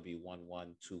 It'll probably be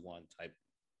 1-1, 2-1 type.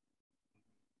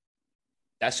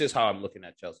 That's just how I'm looking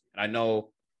at Chelsea, and I know,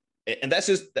 and that's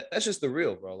just the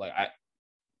real, bro. Like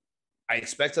I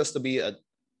expect us to be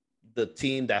the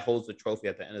team that holds the trophy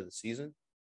at the end of the season,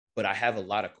 but I have a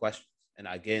lot of questions. And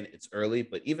again, it's early,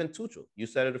 but even Tuchel, you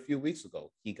said it a few weeks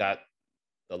ago. He got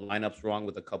the lineups wrong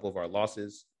with a couple of our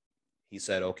losses. He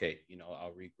said, okay,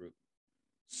 I'll regroup.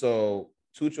 So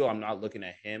Tuchel, I'm not looking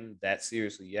at him that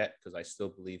seriously yet because I still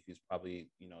believe he's probably,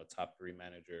 a top 3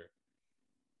 manager.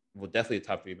 Well, definitely a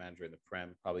top 3 manager in the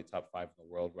Prem, probably top 5 in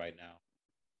the world right now.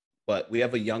 But we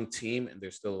have a young team, and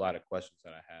there's still a lot of questions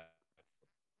that I have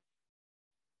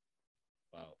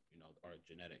about, our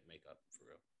genetic makeup for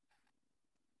real.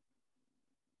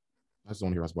 I just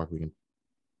want to hear Ross Barkley again.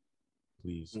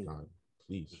 Please, God,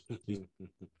 please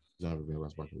don't ever bring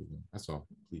Ross Barkley again. That's all,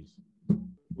 please.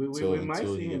 We might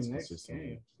Until see he gets him next consistent,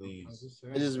 game. please.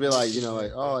 I just be like,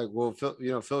 well,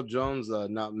 Phil Jones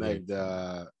nutmegged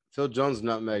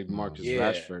Marcus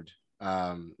Yeah. Rashford.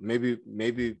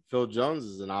 Maybe Phil Jones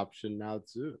is an option now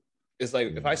too. It's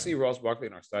like if I see Ross Barkley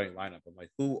in our starting lineup, I'm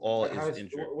like, who all is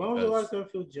injured? When was the last time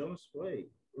Phil Jones played?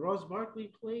 Ross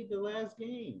Barkley played the last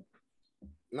game.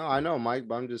 No, I know, Mike,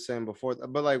 but I'm just saying before that.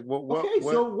 But like, what? Okay,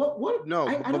 so what? No,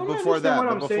 I but don't before that, what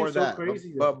I'm before saying that, so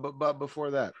crazy, but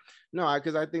before that, no,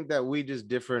 because I think that we just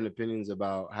differ in opinions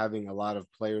about having a lot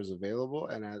of players available,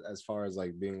 and as far as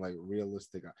like being like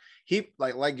realistic, he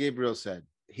like Gabriel said,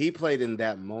 he played in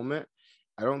that moment.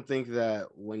 I don't think that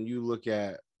when you look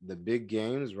at the big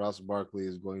games, Ross Barkley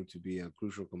is going to be a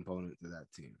crucial component to that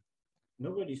team.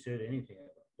 Nobody said anything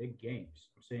about big games.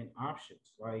 I'm saying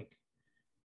options. Like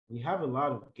we have a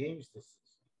lot of games this season.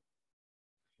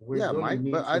 Yeah, Mike,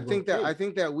 but I think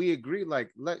that we agree.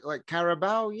 Like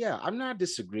Carabao, yeah, I'm not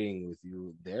disagreeing with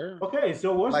you there. Okay,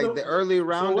 so what's like the early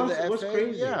round of the what's FA?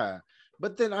 crazy? Yeah,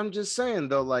 but then I'm just saying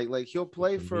though, like he'll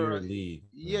play for league.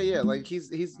 Yeah, like he's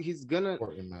gonna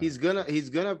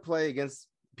play against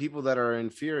people that are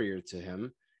inferior to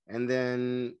him, and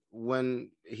then when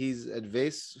he's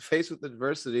faced with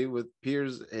adversity with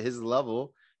peers his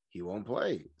level, he won't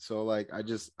play. So like, I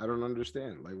don't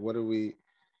understand. Like,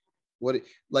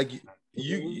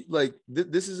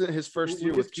 this isn't his first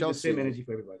year with Chelsea. The same energy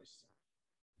for everybody.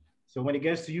 So when it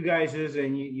gets to you guys,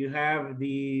 and you have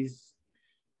these.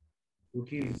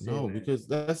 Because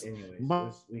that's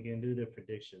we can do the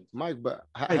predictions, Mike. But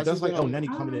that's like Nenny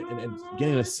coming in and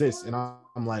getting an assist, and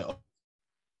I'm like,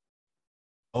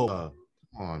 come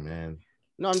on, man.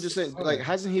 No, I'm just saying, like,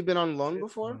 hasn't he been on loan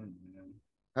before?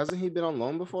 Hasn't he been on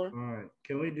loan before? All right,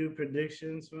 can we do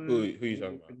predictions? Man? Who you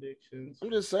talking about? Predictions.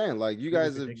 I'm just saying, like, you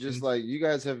guys have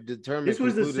determined. This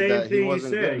was the same thing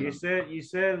you said. You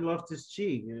said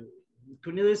Loftus-Cheek.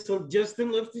 Cornelius told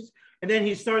Justin Loftus, and then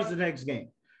he starts the next game.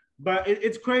 But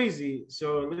it's crazy.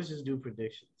 So let's just do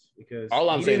predictions because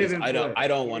all I'm saying is I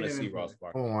don't want to see Ross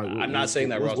Barkley. I'm not saying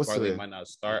that Ross Barkley might not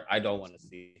start. I don't want to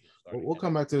see. We'll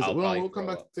come back to this. We'll come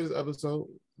back to this episode.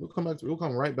 We'll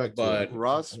come right back to it.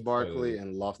 Ross Barkley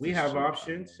and Loftus. We have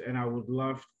options, and I would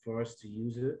love for us to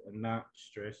use it and not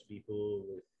stress people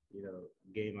with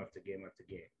game after game after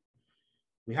game.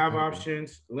 We have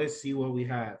options. Let's see what we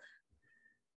have.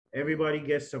 Everybody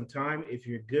gets some time. If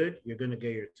you're good, you're gonna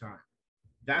get your time.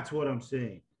 That's what I'm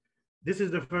saying. This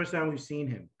is the first time we've seen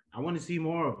him. I want to see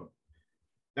more of him.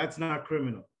 That's not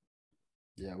criminal.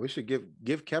 Yeah, we should give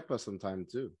Kepa some time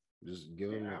too. Just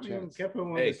give him a chance.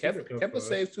 Kepa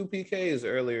saved 2 PKs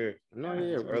earlier. No,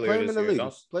 play him in the league.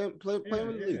 Play him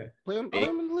in the league. Play him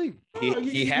in the league.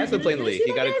 He has been playing the league.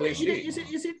 He got a clean sheet. You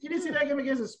didn't see that game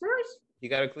against the Spurs? He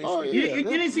got a clean sheet. You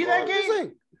didn't see that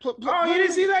game? You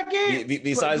didn't see that game?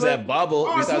 Besides that little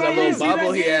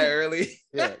bobble he had early.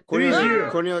 Yeah, 3-0.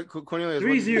 Cornelius.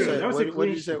 3-0. That was a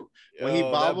clean sheet. When he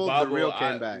bobbled, the real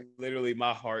came back. Literally,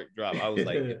 my heart dropped. I was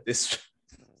like, this.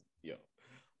 Yo.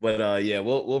 But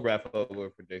we'll wrap up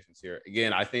with predictions here.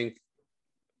 Again, I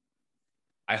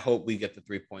hope we get the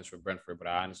 3 points from Brentford, but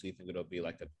I honestly think it'll be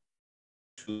like a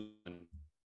 2.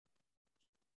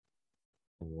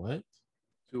 What?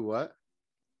 2 what?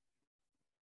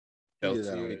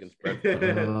 Chelsea, we can spread.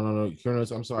 No. Colonel,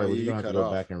 I'm sorry. You're gonna have to go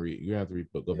back and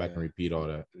back and repeat all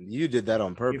that. You did that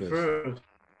on purpose.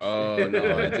 Oh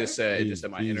no! It just said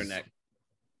my internet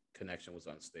connection was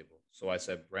unstable. So I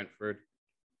said Brentford.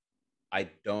 I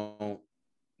don't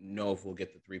know if we'll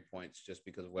get the 3 points just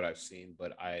because of what I've seen,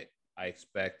 but I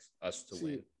expect us to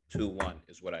win 2-1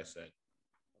 is what I said.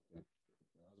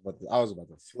 I was about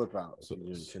to flip out. So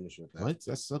you didn't finish with that. What?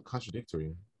 That's so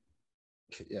contradictory.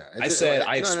 Yeah, I said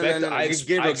I expect.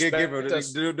 Gabriel,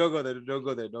 don't go there. Don't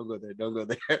go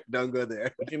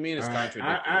there. What do you mean it's contradictory?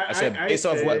 I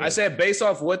said based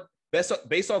off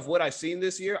what I've seen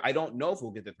this year, I don't know if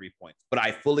we'll get the 3 points, but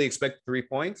I fully expect 3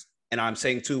 points, and I'm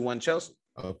saying 2-1 Chelsea.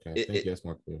 Okay, thank you. That's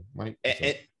more clear, Mike.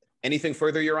 Anything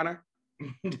further, Your Honor?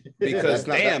 Because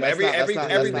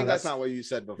everything that's not what you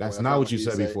said before. That's not what you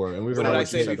said before. And what did I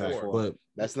say before? But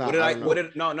that's not.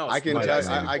 No. I can.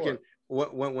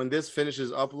 When this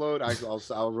finishes upload,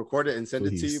 I'll record it and send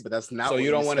it to you. But that's not. So you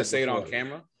don't want to say it on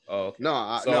camera? Oh, okay. No.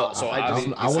 I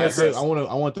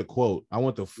want the quote. I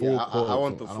want the full quote. I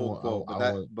want the full quote.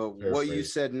 But what you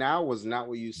said now was not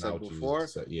what you said before.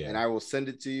 And I will send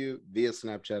it to you via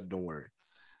Snapchat. Don't worry.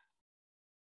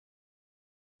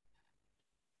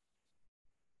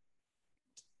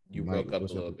 You broke up a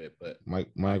little bit, but Mike,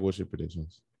 what's your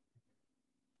predictions?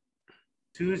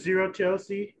 2-0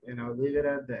 Chelsea, and I'll leave it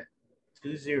at that.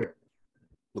 2-0.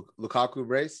 Lukaku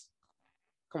brace.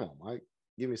 Come on, Mike.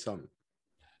 Give me something.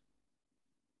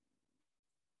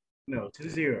 No,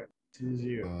 2-0.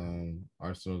 2-0.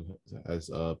 Arsenal has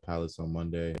Palace on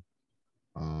Monday.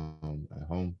 At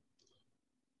home.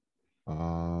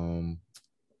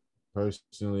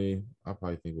 Personally, I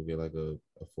probably think we'll get like a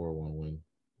 4-1 win.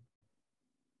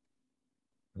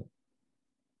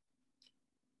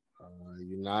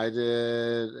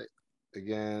 United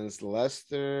against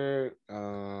Leicester.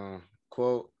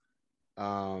 Quote,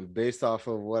 based off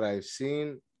of what I've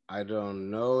seen, I don't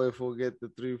know if we'll get the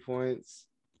 3 points,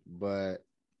 but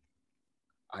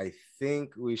I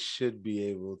think we should be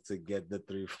able to get the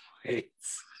 3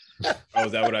 points. Oh,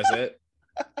 is that what I said?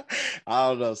 I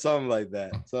don't know, something like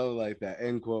that.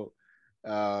 End quote.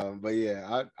 But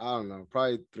yeah, I don't know,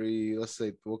 probably 3. Let's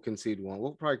say we'll concede 1.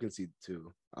 We'll probably concede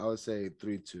 2. I would say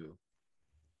 3-2.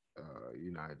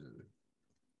 United.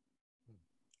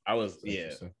 I was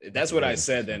that's what I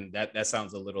said. Then that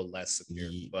sounds a little less secure,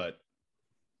 but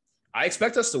I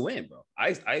expect us to win, bro. I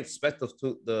expect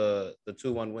the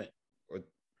 2-1 win or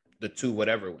the 2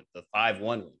 whatever win, the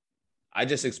 5-1 win. I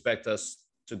just expect us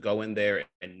to go in there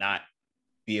and not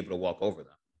be able to walk over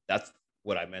them. That's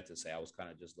what I meant to say. I was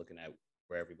kind of just looking at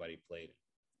where everybody played.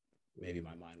 Maybe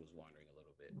my mind was wandering a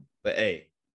little bit. But hey,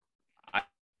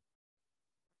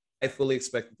 I fully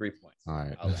expect 3 points. All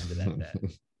right. I'll end it at that.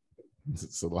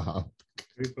 It's a lot.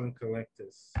 3-point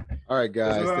collectors. All right,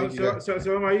 guys. So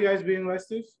are you guys being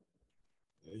Leicester's?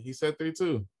 He said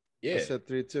 3-2. Yeah. I said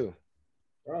 3-2.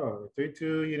 Oh,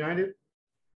 3-2 United?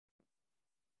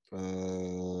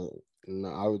 No,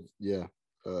 I would, yeah.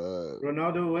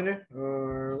 Ronaldo winner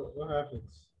or what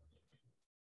happens?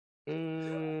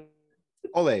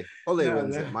 Ole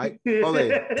wins it, Mike. Ole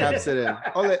taps it in.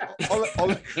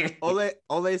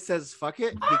 Ole says fuck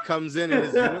it. He comes in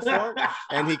his uniform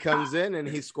and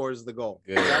he scores the goal.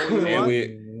 Good. Is that what you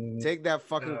want? Take that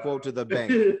fucking quote to the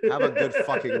bank. Have a good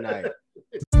fucking night.